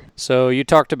 keeper. So you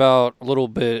talked about a little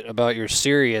bit about your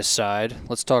serious side.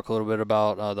 Let's talk a little bit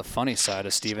about the funny side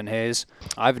of Stephen Hayes.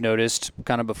 I've noticed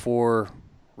kind of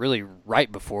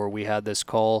right before we had this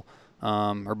call,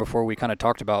 or before we kind of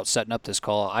talked about setting up this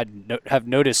call, have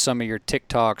noticed some of your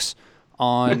TikToks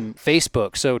on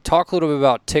Facebook. So talk a little bit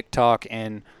about TikTok.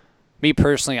 And me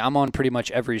personally, I'm on pretty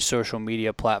much every social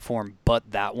media platform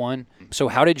but that one. So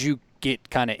how did you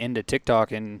get kind of into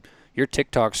TikTok? And your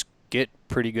TikToks get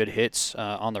pretty good hits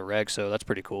on the reg, so that's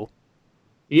pretty cool.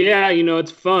 Yeah,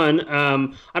 it's fun.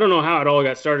 I don't know how it all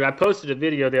got started. I posted a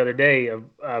video the other day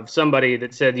of somebody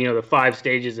that said, the 5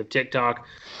 stages of TikTok.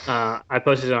 I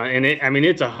posted it on, and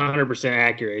it's 100%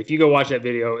 accurate. If you go watch that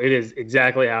video, it is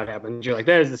exactly how it happened. You're like,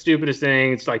 that is the stupidest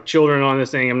thing. It's like children on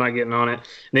this thing. I'm not getting on it. And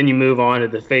then you move on to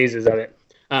the phases of it.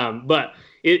 But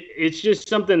it's just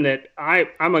something that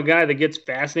I'm a guy that gets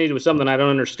fascinated with something I don't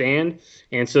understand.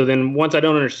 And so then once I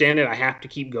don't understand it, I have to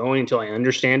keep going until I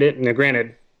understand it. And now,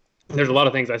 granted, there's a lot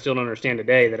of things I still don't understand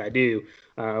today that I do,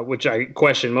 which I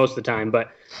question most of the time.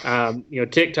 But,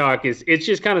 TikTok it's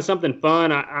just kind of something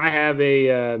fun. I have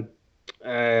a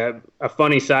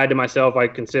funny side to myself, I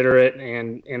consider it.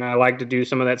 And I like to do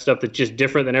some of that stuff that's just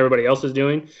different than everybody else is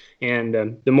doing. And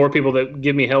the more people that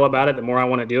give me hell about it, the more I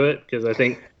want to do it, because I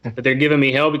think that they're giving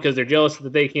me hell because they're jealous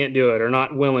that they can't do it or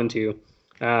not willing to.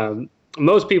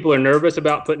 Most people are nervous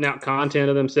about putting out content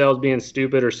of themselves being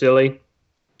stupid or silly.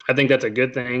 I think that's a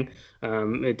good thing.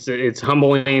 It's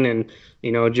humbling, and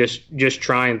just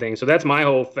trying things. So that's my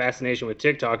whole fascination with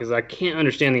TikTok, is I can't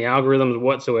understand the algorithms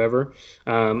whatsoever.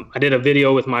 I did a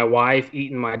video with my wife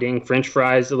eating my dang French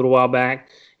fries a little while back,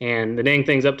 and the dang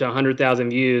thing's up to 100,000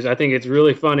 views. I think it's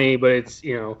really funny, but it's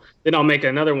then I'll make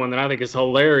another one that I think is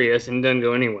hilarious and doesn't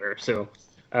go anywhere. So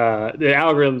the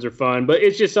algorithms are fun, but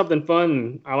it's just something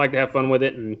fun. I like to have fun with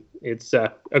it, and it's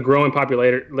a growing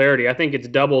popularity. I think it's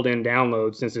doubled in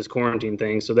downloads since this quarantine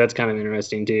thing, so that's kind of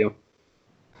interesting too.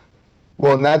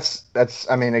 Well, and that's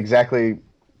exactly,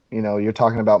 you're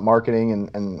talking about marketing,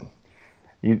 and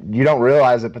you don't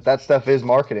realize it, but that stuff is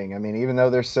marketing. Even though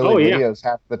there's silly videos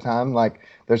half the time, like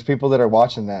there's people that are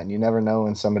watching that, and you never know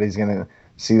when somebody's going to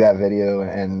see that video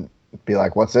and be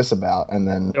like, what's this about? And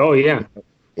then,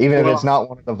 even if it's not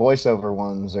one of the voiceover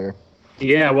ones or.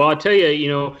 Yeah, well, I'll tell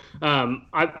you,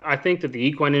 I think that the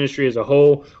equine industry as a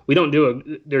whole, we don't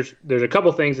do there's a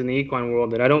couple things in the equine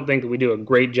world that I don't think that we do a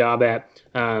great job at.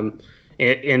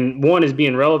 And one is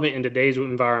being relevant in today's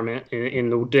environment,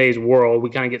 in today's world. We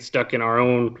kind of get stuck in our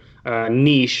own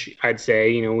niche, I'd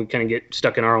say. We kind of get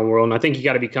stuck in our own world. And I think you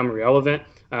got to become relevant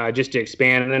just to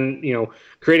expand. And then,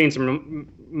 creating some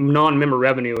non-member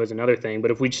revenue is another thing.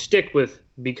 But if we stick with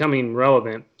becoming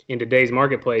relevant in today's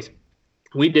marketplace,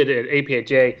 we did it at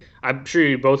APHA. I'm sure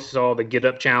you both saw the Get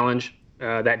Up Challenge,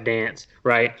 that dance,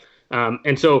 right?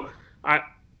 And so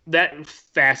that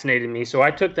fascinated me. So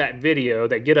I took that video,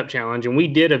 that Get Up Challenge, and we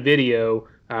did a video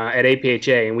at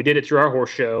APHA, and we did it through our horse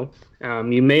show.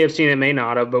 You may have seen it, may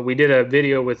not have, but we did a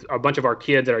video with a bunch of our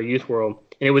kids at our youth world,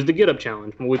 and it was the Get Up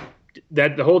Challenge.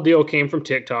 The whole deal came from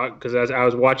TikTok, because I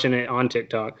was watching it on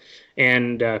TikTok,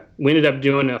 and we ended up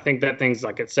doing, I think that thing's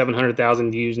like at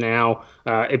 700,000 views now.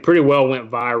 It pretty well went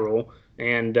viral,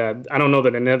 and I don't know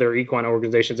that another equine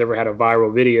organization's ever had a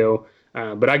viral video,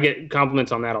 but I get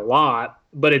compliments on that a lot.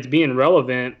 But it's being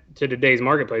relevant to today's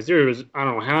marketplace. There was, I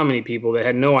don't know how many people that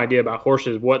had no idea about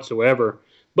horses whatsoever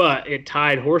but it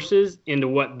tied horses into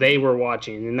what they were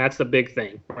watching, and that's the big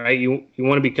thing, right? You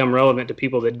want to become relevant to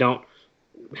people that don't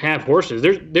have horses.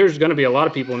 There's going to be a lot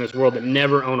of people in this world that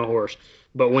never own a horse,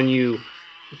 but when you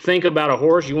think about a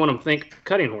horse, you want them to think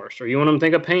cutting horse, or you want them to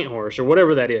think a paint horse, or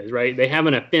whatever that is, right? They have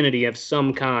an affinity of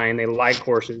some kind. They like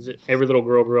horses. Every little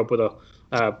girl grew up with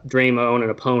a dream of owning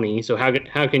a pony. So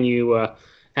how can you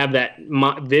have that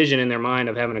vision in their mind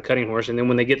of having a cutting horse, and then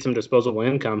when they get some disposable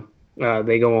income,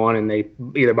 they go on and they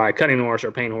either buy a cutting horse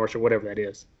or paint horse or whatever that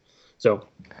is. So,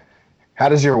 how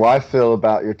does your wife feel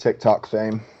about your TikTok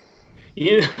fame?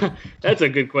 Yeah, that's a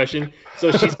good question.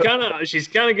 So she's kind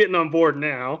of getting on board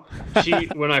now.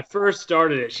 When I first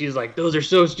started it, she's like, "Those are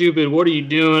so stupid. What are you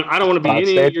doing? I don't want to be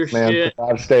any of your shit."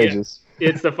 5 stages. Yeah,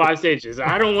 it's the 5 stages.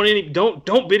 I don't want any.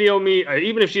 Don't video me.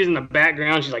 Even if she's in the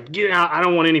background, she's like, "Get out! I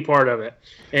don't want any part of it."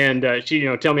 And she,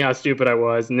 tell me how stupid I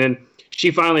was. And then she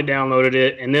finally downloaded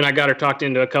it. And then I got her talked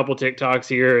into a couple TikToks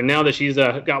here. And now that she's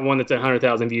got one that's at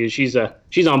 100,000 views, she's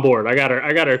on board. I got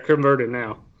her converted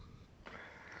now.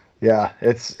 Yeah,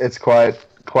 it's quite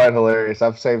hilarious.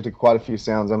 I've saved quite a few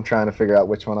sounds. I'm trying to figure out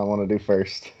which one I want to do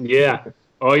first. Yeah.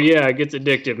 Oh, yeah, it gets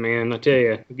addictive, man. I tell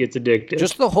you, it gets addictive.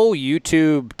 Just the whole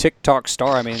YouTube, TikTok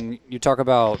star. I mean, you talk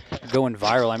about going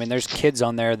viral. I mean, there's kids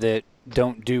on there that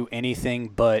don't do anything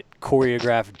but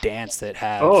choreographed dance that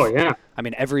have. Oh, yeah. I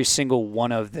mean, every single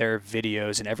one of their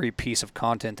videos and every piece of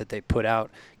content that they put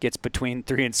out gets between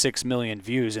 3 and 6 million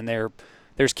views, and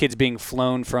there's kids being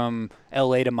flown from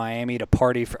LA to Miami to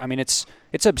party. I mean, it's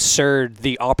absurd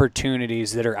the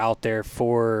opportunities that are out there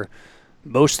for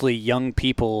mostly young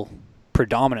people,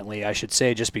 predominantly, I should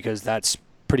say, just because that's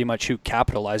pretty much who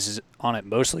capitalizes on it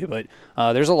mostly. But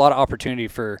there's a lot of opportunity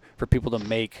for people to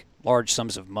make large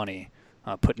sums of money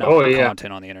putting out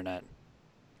content on the internet.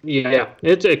 Yeah,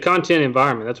 it's a content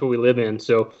environment. That's what we live in.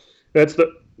 So that's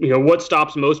what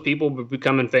stops most people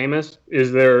becoming famous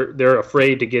is they're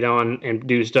afraid to get on and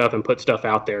do stuff and put stuff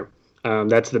out there.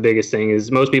 That's the biggest thing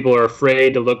is most people are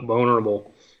afraid to look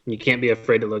vulnerable. You can't be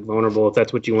afraid to look vulnerable if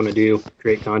that's what you want to do,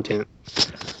 create content.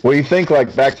 Well, you think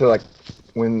back to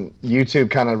when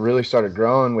YouTube kind of really started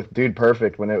growing with Dude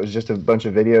Perfect, when it was just a bunch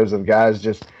of videos of guys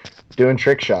just doing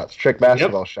trick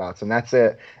basketball shots, and that's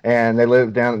it. And they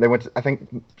went I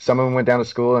think some of them went down to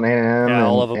school in A&M. Yeah,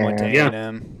 all of them went to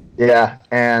A&M. Yeah,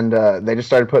 and they just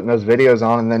started putting those videos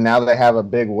on, and then now they have a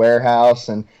big warehouse,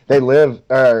 and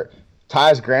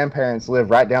Ty's grandparents live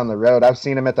right down the road. I've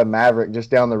seen him at the Maverick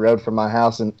just down the road from my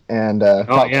house, and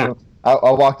I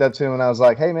walked up to him and I was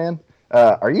like, "Hey man,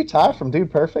 are you Ty from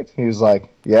Dude Perfect?" He was like,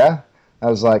 "Yeah." I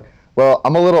was like, "Well,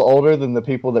 I'm a little older than the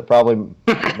people that probably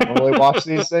normally watch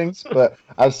these things, but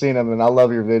I've seen them and I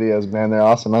love your videos, man. They're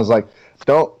awesome." I was like,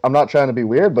 I'm not trying to be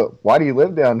weird, but why do you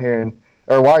live down here?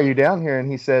 Or why are you down here? And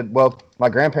he said, "Well, my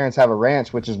grandparents have a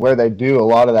ranch, which is where they do a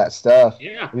lot of that stuff.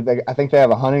 Yeah. I think they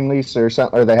have a hunting lease or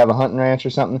something, or they have a hunting ranch or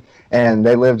something, and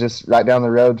they live just right down the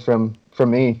road from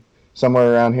me,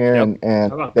 somewhere around here, and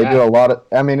they do a lot of.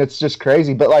 I mean, it's just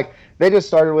crazy. But they just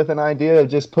started with an idea of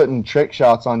just putting trick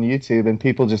shots on YouTube, and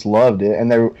people just loved it.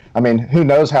 And who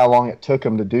knows how long it took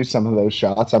them to do some of those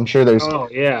shots? I'm sure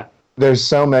there's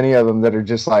so many of them that are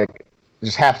just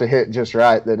have to hit just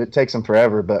right that it takes them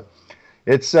forever, but.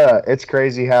 It's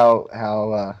crazy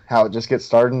how it just gets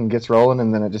started and gets rolling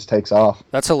and then it just takes off.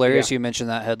 That's hilarious you mentioned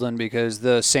that, Headland, because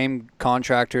the same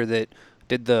contractor that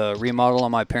did the remodel on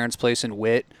my parents' place in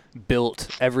Witt built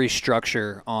every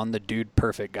structure on the Dude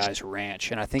Perfect guy's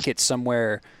ranch. And I think it's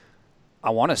somewhere,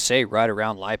 I want to say right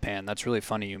around Lipan. That's really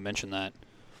funny you mentioned that.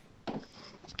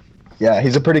 Yeah,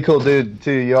 he's a pretty cool dude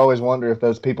too. You always wonder if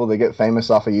those people that get famous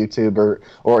off of YouTube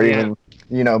or even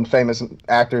famous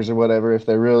actors or whatever, if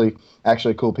they're really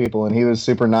actually cool people. And he was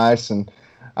super nice, and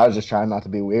I was just trying not to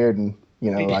be weird and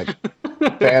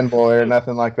fanboy or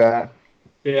nothing like that.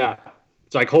 Yeah,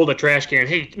 it's like hold a trash can.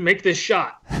 Hey, make this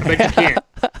shot. I bet you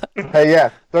can. Hey,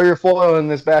 yeah, throw your foil in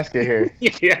this basket here.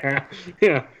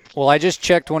 Yeah. Well, I just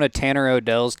checked one of Tanner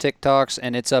Odell's TikToks,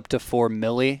 and it's up to 4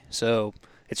 milli. So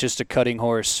it's just a cutting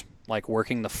horse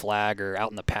working the flag or out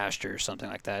in the pasture or something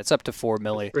like that. It's up to 4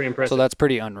 milli. Pretty impressive. So that's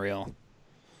pretty unreal.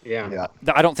 Yeah.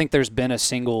 I don't think there's been a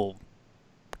single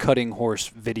cutting horse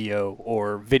video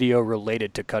or video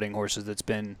related to cutting horses that's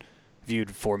been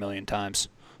viewed 4 million times.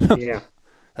 Yeah.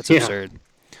 That's absurd.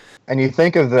 And you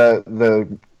think of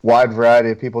the wide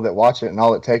variety of people that watch it, and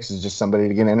all it takes is just somebody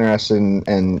to get interested,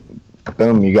 and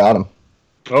boom, you got them.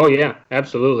 Oh yeah,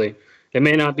 absolutely. It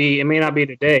may not be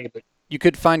today, but you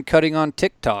could find cutting on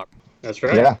TikTok. That's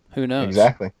right. Yeah. Who knows?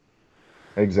 Exactly.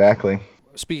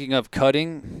 speaking of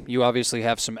cutting, you obviously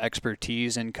have some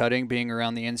expertise in cutting, being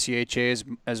around the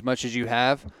NCHA as much as you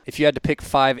have. If you had to pick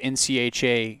 5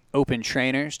 NCHA open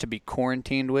trainers to be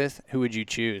quarantined with, who would you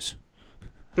choose?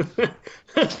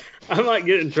 I might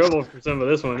get in trouble for some of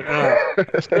this one.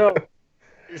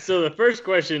 So the first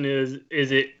question is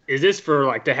this for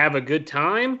like to have a good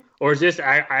time, or is this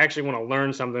I actually want to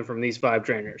learn something from these 5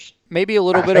 trainers? Maybe a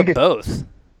little bit of both.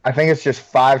 I think it's just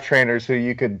 5 trainers who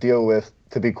you could deal with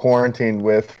to be quarantined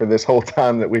with for this whole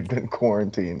time that we've been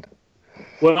quarantined.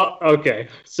 Well, okay.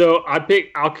 So I'll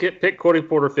pick Cody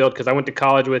Porterfield because I went to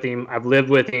college with him. I've lived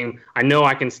with him. I know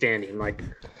I can stand him.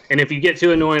 And if you get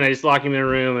too annoying, I just lock him in a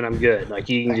room and I'm good. Like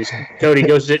you can just Cody,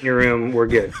 go sit in your room. We're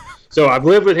good. So I've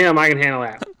lived with him. I can handle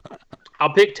that.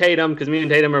 I'll pick Tatum because me and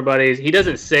Tatum are buddies. He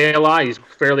doesn't say a lot. He's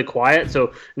fairly quiet.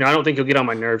 So I don't think he'll get on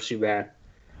my nerves too bad.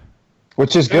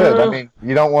 Which is good. I mean,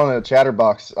 you don't want a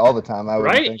chatterbox all the time. I would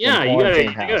right? think Yeah, you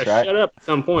gotta shut up at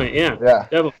some point. Yeah,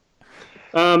 definitely.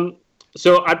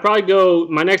 So I'd probably go.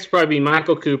 My next would probably be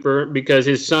Michael Cooper because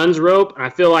his son's rope. I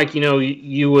feel like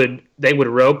they would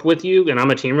rope with you, and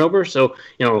I'm a team roper. So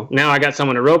now I got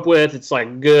someone to rope with. It's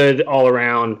like good all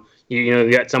around. You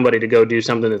got somebody to go do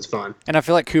something that's fun. And I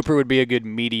feel like Cooper would be a good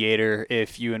mediator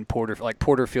if you and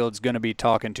Porterfield's going to be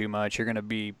talking too much.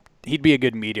 He'd be a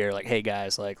good mediator. Like, hey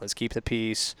guys, let's keep the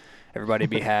peace. Everybody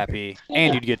be happy,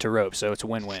 and you'd get to rope, so it's a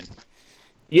win-win.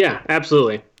 Yeah,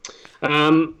 absolutely.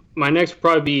 My next would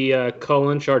probably be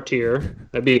Cullen Chartier.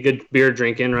 That'd be a good beer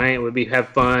drinking, right? It would be have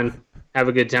fun, have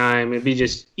a good time. It'd be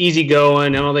just easy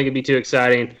going. I don't think it'd be too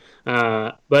exciting.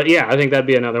 But yeah, I think that'd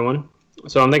be another one.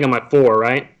 So I'm thinking my 4,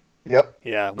 right? Yep.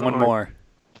 Yeah, one more.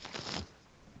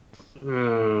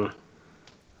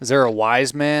 Is there a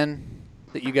wise man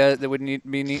that you guys that would need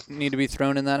to be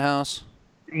thrown in that house?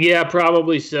 Yeah,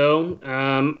 probably so.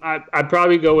 I'd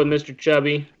probably go with Mr.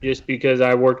 Chubby just because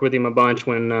I worked with him a bunch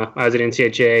when I was at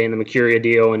NCHA and the Mercuria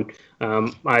deal, and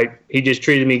he just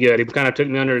treated me good. He kind of took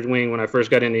me under his wing when I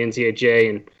first got into NCHA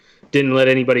and didn't let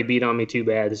anybody beat on me too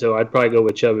bad. So I'd probably go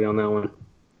with Chubby on that one.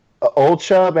 Old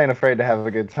Chubb ain't afraid to have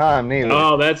a good time, neither.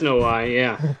 Oh, that's no lie,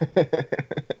 yeah.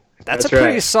 That's a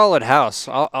pretty solid house.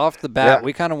 Off the bat,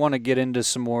 we kind of want to get into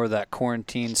some more of that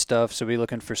quarantine stuff, so we'll be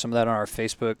looking for some of that on our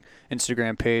Facebook,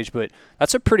 Instagram page. But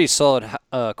that's a pretty solid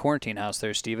quarantine house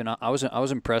there, Steven. I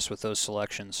was impressed with those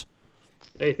selections.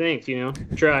 Hey, thanks.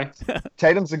 Try.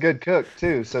 Tatum's a good cook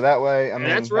too, so that way,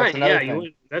 that's right.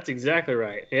 That's exactly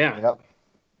right. Yeah. Yep.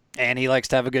 And he likes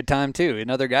to have a good time too.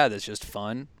 Another guy that's just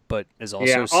fun, but is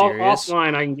also serious.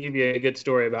 Offline, I can give you a good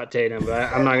story about Tatum, but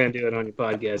I'm not going to do it on your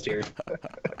podcast here.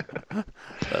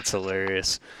 That's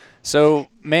hilarious. So,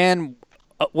 man,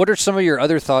 what are some of your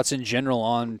other thoughts in general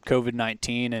on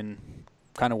COVID-19 and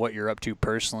kind of what you're up to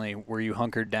personally? Were you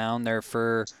hunkered down there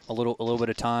for a little bit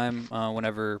of time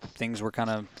whenever things were kind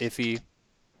of iffy?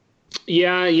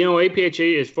 Yeah,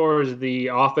 APHA, as far as the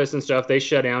office and stuff, they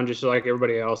shut down just like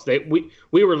everybody else.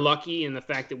 We were lucky in the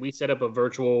fact that we set up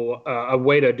a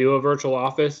way to do a virtual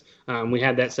office. We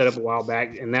had that set up a while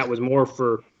back, and that was more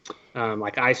for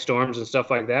like ice storms and stuff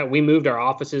like that. We moved our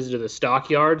offices to the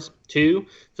stockyards too,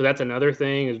 so that's another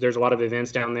thing. There's a lot of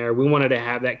events down there. We wanted to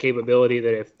have that capability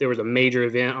that if there was a major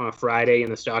event on a Friday in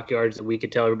the stockyards, that we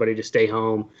could tell everybody to stay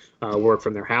home, work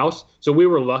from their house. So we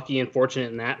were lucky and fortunate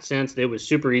in that sense. It was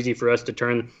super easy for us to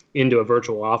turn into a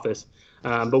virtual office,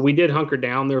 but we did hunker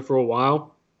down there for a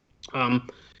while.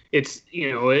 It's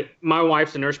my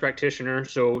wife's a nurse practitioner,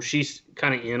 so she's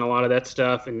kind of in a lot of that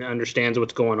stuff and understands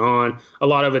what's going on. A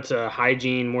lot of it's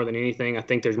hygiene more than anything. I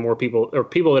think there's more people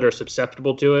that are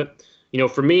susceptible to it.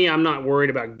 For me, I'm not worried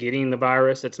about getting the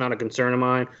virus. That's not a concern of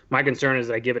mine. My concern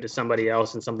is I give it to somebody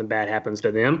else and something bad happens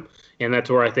to them. And that's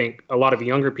where I think a lot of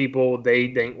younger people,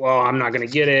 they think, well, I'm not going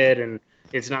to get it. And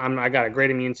it's not, I got a great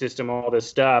immune system, all this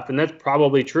stuff. And that's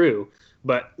probably true.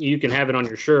 But you can have it on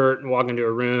your shirt and walk into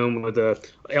a room with an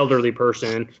elderly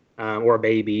person or a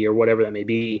baby or whatever that may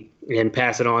be and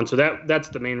pass it on. So that's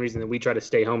the main reason that we try to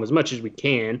stay home as much as we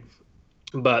can.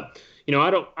 But I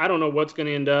don't know what's going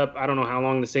to end up. I don't know how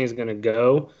long this thing is going to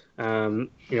go. The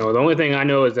only thing I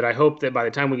know is that I hope that by the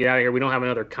time we get out of here, we don't have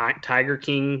another Tiger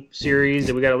King series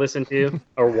that we got to listen to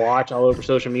or watch all over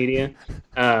social media.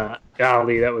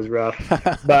 Golly, that was rough.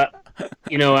 But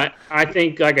I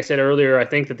think, like I said earlier, I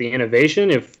think that the innovation,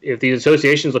 if these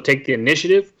associations will take the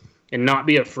initiative and not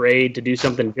be afraid to do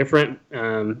something different,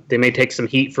 they may take some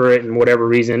heat for it and whatever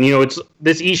reason. It's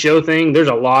this e-show thing. There's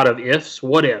a lot of ifs.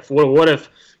 What if? What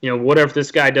if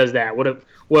this guy does that? What if?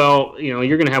 Well,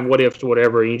 you're going to have what ifs,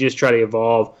 whatever. And you just try to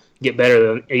evolve, get better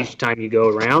than each time you go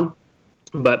around.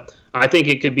 But I think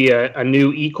it could be a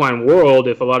new equine world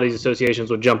if a lot of these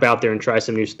associations would jump out there and try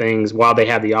some new things while they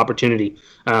have the opportunity.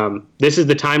 This is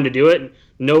the time to do it.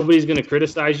 Nobody's going to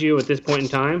criticize you at this point in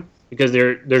time because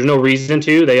there's no reason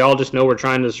to. They all just know we're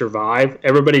trying to survive.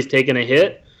 Everybody's taking a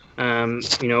hit.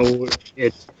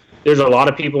 There's a lot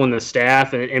of people in the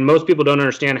staff, and most people don't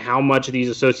understand how much these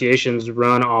associations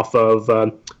run off of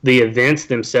the events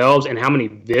themselves and how many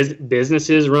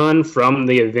businesses run from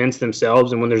the events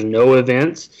themselves. And when there's no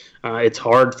events, it's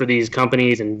hard for these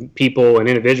companies and people and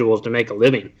individuals to make a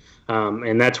living.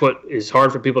 And that's what is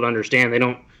hard for people to understand. They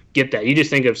don't get that. You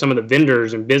just think of some of the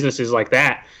vendors and businesses like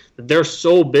that. Their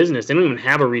sole business, they don't even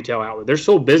have a retail outlet. Their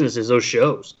sole business is those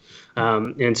shows.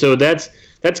 And so that's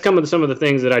some of the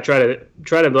things that I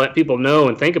try to let people know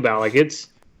and think about. Like it's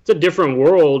a different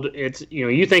world. It's,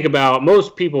 you think about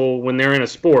most people when they're in a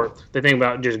sport, they think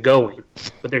about just going,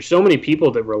 but there's so many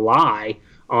people that rely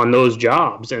on those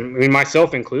jobs, and I mean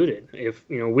myself included. If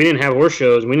we didn't have horse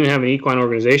shows, we didn't have any equine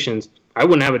organizations, I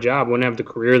wouldn't have a job, wouldn't have the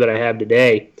career that I have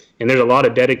today. And there's a lot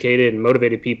of dedicated and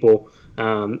motivated people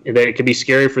that it could be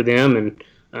scary for them, and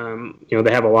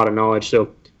they have a lot of knowledge.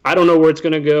 So I don't know where it's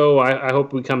going to go. I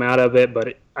hope we come out of it,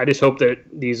 but I just hope that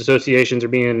these associations are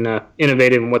being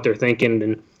innovative in what they're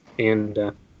thinking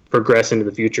and progress into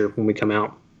the future when we come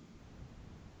out.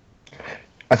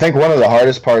 I think one of the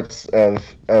hardest parts of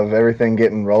everything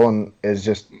getting rolling is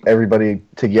just everybody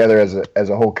together as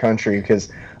a whole country,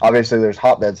 because obviously there's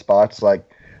hotbed spots like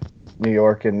New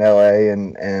York and LA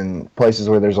and places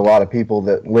where there's a lot of people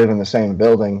that live in the same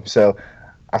building. So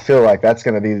I feel like that's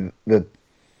going to be the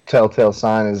telltale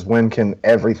sign, is when can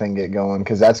everything get going,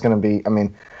 because that's going to be, I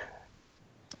mean,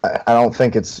 I don't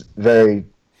think it's very,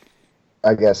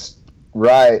 I guess,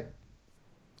 right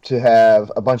to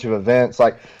have a bunch of events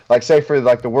like say for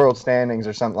like the world standings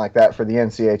or something like that for the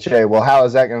NCHA. Well, how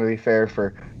is that going to be fair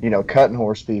for cutting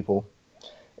horse people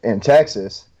in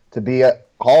Texas to be at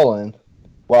hauling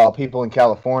while people in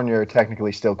California are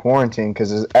technically still quarantined?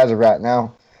 Because as of right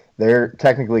now, they're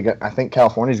technically, I think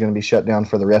California is going to be shut down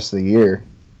for the rest of the year.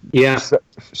 Yeah.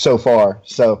 So far.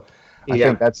 So I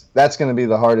think that's going to be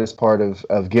the hardest part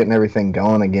of getting everything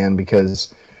going again,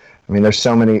 because I mean, there's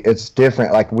so many, it's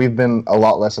different. Like, we've been a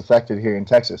lot less affected here in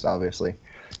Texas, obviously.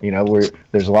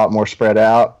 There's a lot more spread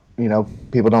out.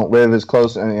 People don't live as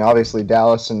close. I mean, obviously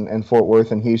Dallas and Fort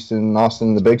Worth and Houston and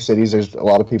Austin, the big cities, there's a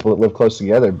lot of people that live close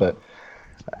together, but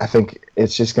I think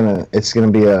it's going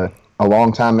to be a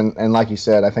long time. And like you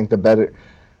said, I think the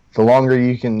longer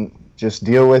you can just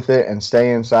deal with it and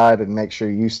stay inside and make sure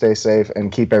you stay safe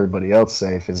and keep everybody else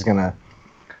safe is going to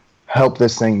help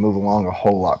this thing move along a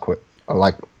whole lot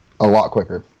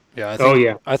quicker. Yeah. I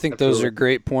think Absolutely. Those are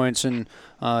great points. And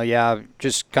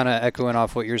just kind of echoing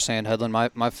off what you're saying, Headland,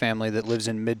 my family that lives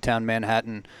in Midtown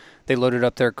Manhattan, they loaded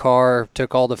up their car,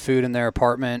 took all the food in their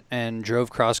apartment, and drove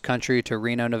cross country to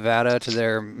Reno, Nevada, to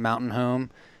their mountain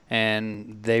home.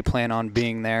 And they plan on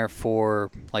being there for,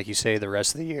 like you say, the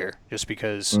rest of the year, just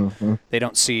because they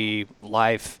don't see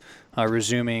life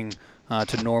resuming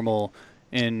to normal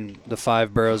in the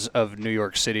 5 boroughs of New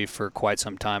York City for quite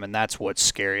some time. And that's what's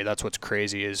scary. That's what's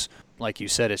crazy is, like you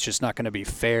said, it's just not going to be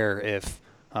fair if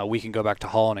we can go back to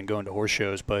hauling and going to horse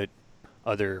shows, but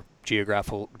other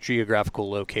geographical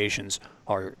locations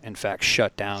are in fact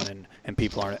shut down and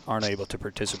people aren't able to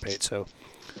participate. So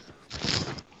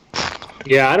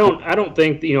yeah, I don't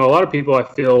think, a lot of people I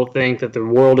feel think that the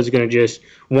world is going to just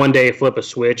one day flip a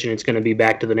switch and it's going to be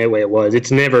back to the way it was.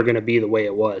 It's never going to be the way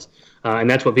it was. And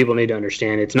that's what people need to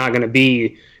understand. It's not going to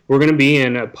be, we're going to be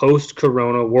in a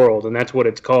post-corona world, and that's what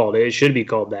it's called. It should be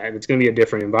called that. It's going to be a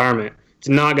different environment. It's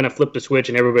not going to flip the switch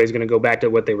and everybody's going to go back to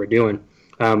what they were doing.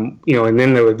 And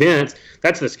then the events,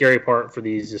 that's the scary part for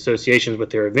these associations with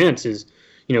their events is,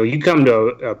 you come to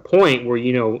a point where,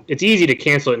 it's easy to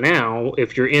cancel it now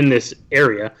if you're in this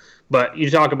area, but you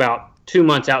talk about 2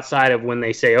 months outside of when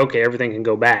they say, okay, everything can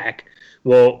go back.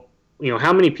 Well,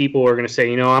 how many people are going to say,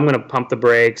 I'm going to pump the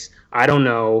brakes. I don't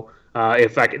know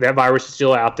if that virus is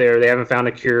still out there. They haven't found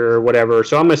a cure or whatever.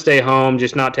 So I'm going to stay home,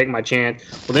 just not take my chance.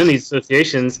 Well, then these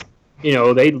associations,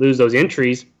 they lose those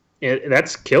entries.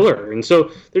 That's killer. And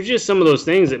so there's just some of those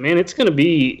things that, man, it's going to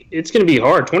be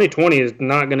hard. 2020 is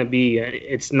not going to be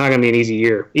an easy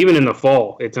year. Even in the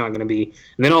fall, it's not going to be.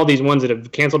 And then all these ones that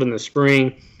have canceled in the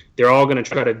spring, they're all going to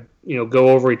try to, go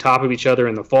over the top of each other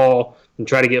in the fall and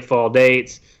try to get fall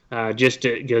dates.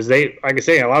 Because they, like I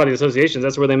say, a lot of the associations,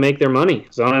 that's where they make their money.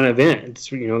 It's on an event. It's,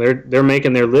 they're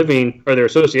making their living or their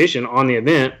association on the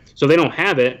event. So they don't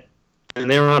have it, and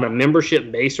they're not a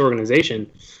membership-based organization.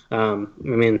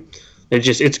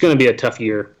 It's going to be a tough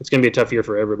year. It's going to be a tough year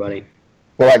for everybody.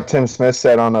 Well, like Tim Smith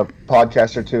said on a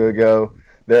podcast or two ago,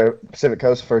 their Pacific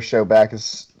Coast first show back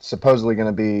is supposedly going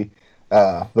to be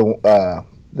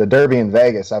the Derby in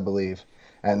Vegas, I believe,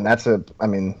 and that's a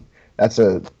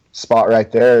spot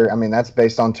right there. I mean, that's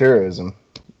based on tourism.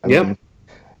 I mean,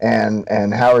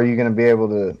 and how are you going to be able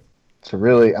to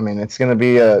really? I mean, it's going to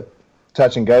be a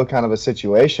touch and go kind of a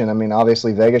situation. I mean,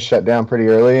 obviously Vegas shut down pretty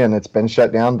early, and it's been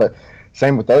shut down, but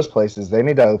same with those places. They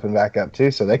need to open back up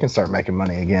too, so they can start making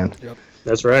money again. Yep.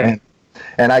 That's right.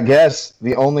 And I guess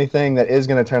the only thing that is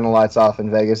going to turn the lights off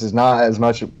in Vegas is not as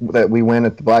much that we win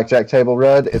at the blackjack table,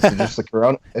 Rudd. It's just the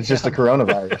corona. It's just the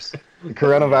coronavirus. The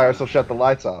coronavirus will shut the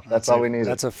lights off. That's all we need.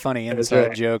 That's a funny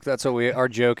inside joke. That's what our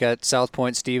joke at South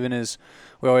Point, Stephen, is.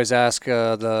 We always ask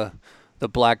the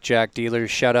blackjack dealers.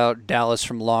 Shout out Dallas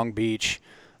from Long Beach.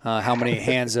 How many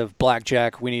hands of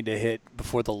blackjack we need to hit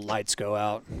before the lights go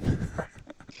out?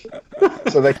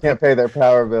 So they can't pay their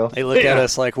power bill. They look at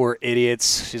us like we're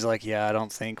idiots. She's like, yeah, I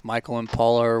don't think Michael and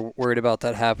Paula are worried about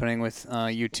that happening with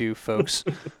you two folks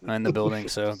in the building,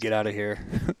 so get out of here.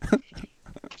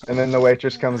 And then the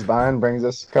waitress comes by and brings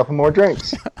us a couple more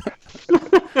drinks.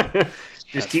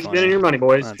 Just keep spending your money,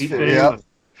 boys. Keep spending your money.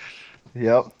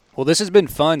 Yep. Well, this has been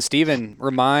fun. Stephen,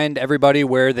 remind everybody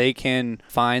where they can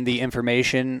find the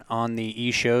information on the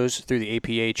e-shows through the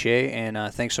APHA,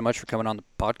 and thanks so much for coming on the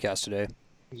podcast today.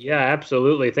 Yeah,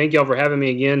 absolutely. Thank y'all for having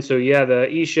me again. So, yeah, the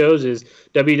e-shows is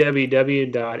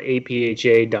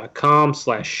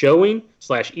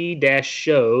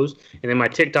www.apha.com/showing/e-shows, and then my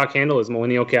TikTok handle is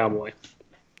Millennial Cowboy.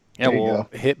 Yeah, we'll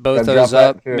hit both those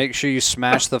up. Make sure you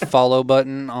smash the follow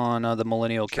button on the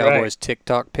Millennial Cowboys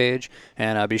TikTok page,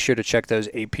 and be sure to check those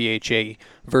APHA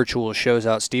virtual shows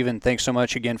out. Stephen, thanks so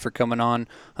much again for coming on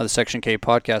the Section K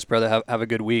podcast, brother. Have a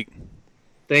good week.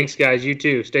 Thanks, guys. You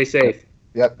too. Stay safe.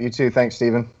 Yep, you too. Thanks,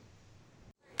 Stephen.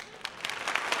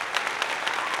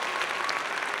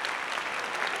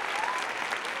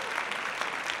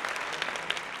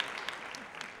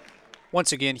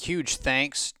 Once again, huge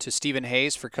thanks to Stephen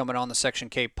Hayes for coming on the Section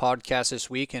K podcast this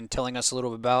week and telling us a little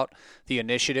bit about the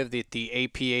initiative that the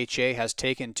APHA has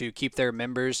taken to keep their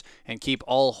members and keep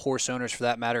all horse owners, for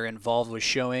that matter, involved with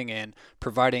showing and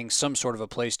providing some sort of a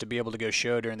place to be able to go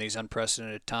show during these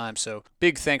unprecedented times. So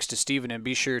big thanks to Stephen, and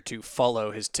be sure to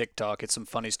follow his TikTok. It's some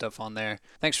funny stuff on there.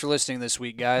 Thanks for listening this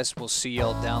week, guys. We'll see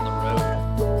y'all down the road.